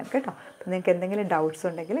ഷെയർ ചെയ്യാം കേട്ടോ. അപ്പോൾ നിങ്ങൾക്ക് എന്തെങ്കിലും ഡൗട്ട്സ്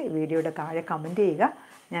ഉണ്ടെങ്കിൽ ഈ വീഡിയോയുടെ താഴെ കമൻറ്റ് ചെയ്യുക.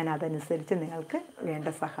 ഞാൻ അതനുസരിച്ച് നിങ്ങൾക്ക് വേണ്ട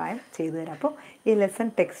സഹായം ചെയ്തു തരാം. അപ്പോൾ ഈ ലെസൺ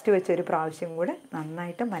ടെക്സ്റ്റ് വെച്ചൊരു പ്രാവശ്യം കൂടെ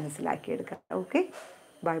നന്നായിട്ട് മനസ്സിലാക്കിയെടുക്കുക. Okay,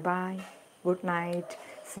 bye bye, good night.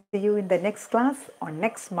 See you in the next class on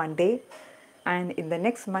next Monday. And in the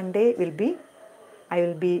next Monday I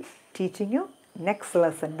will be teaching you next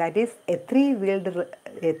lesson, that is a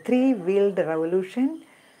three-wheeled revolution,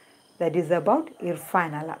 that is about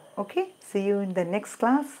Irfan Allah. Okay, see you in the next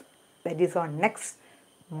class, that is on next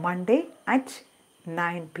Monday at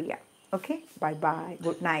 9 p.m. Okay, bye bye,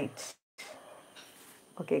 good night.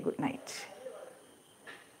 Okay, good night.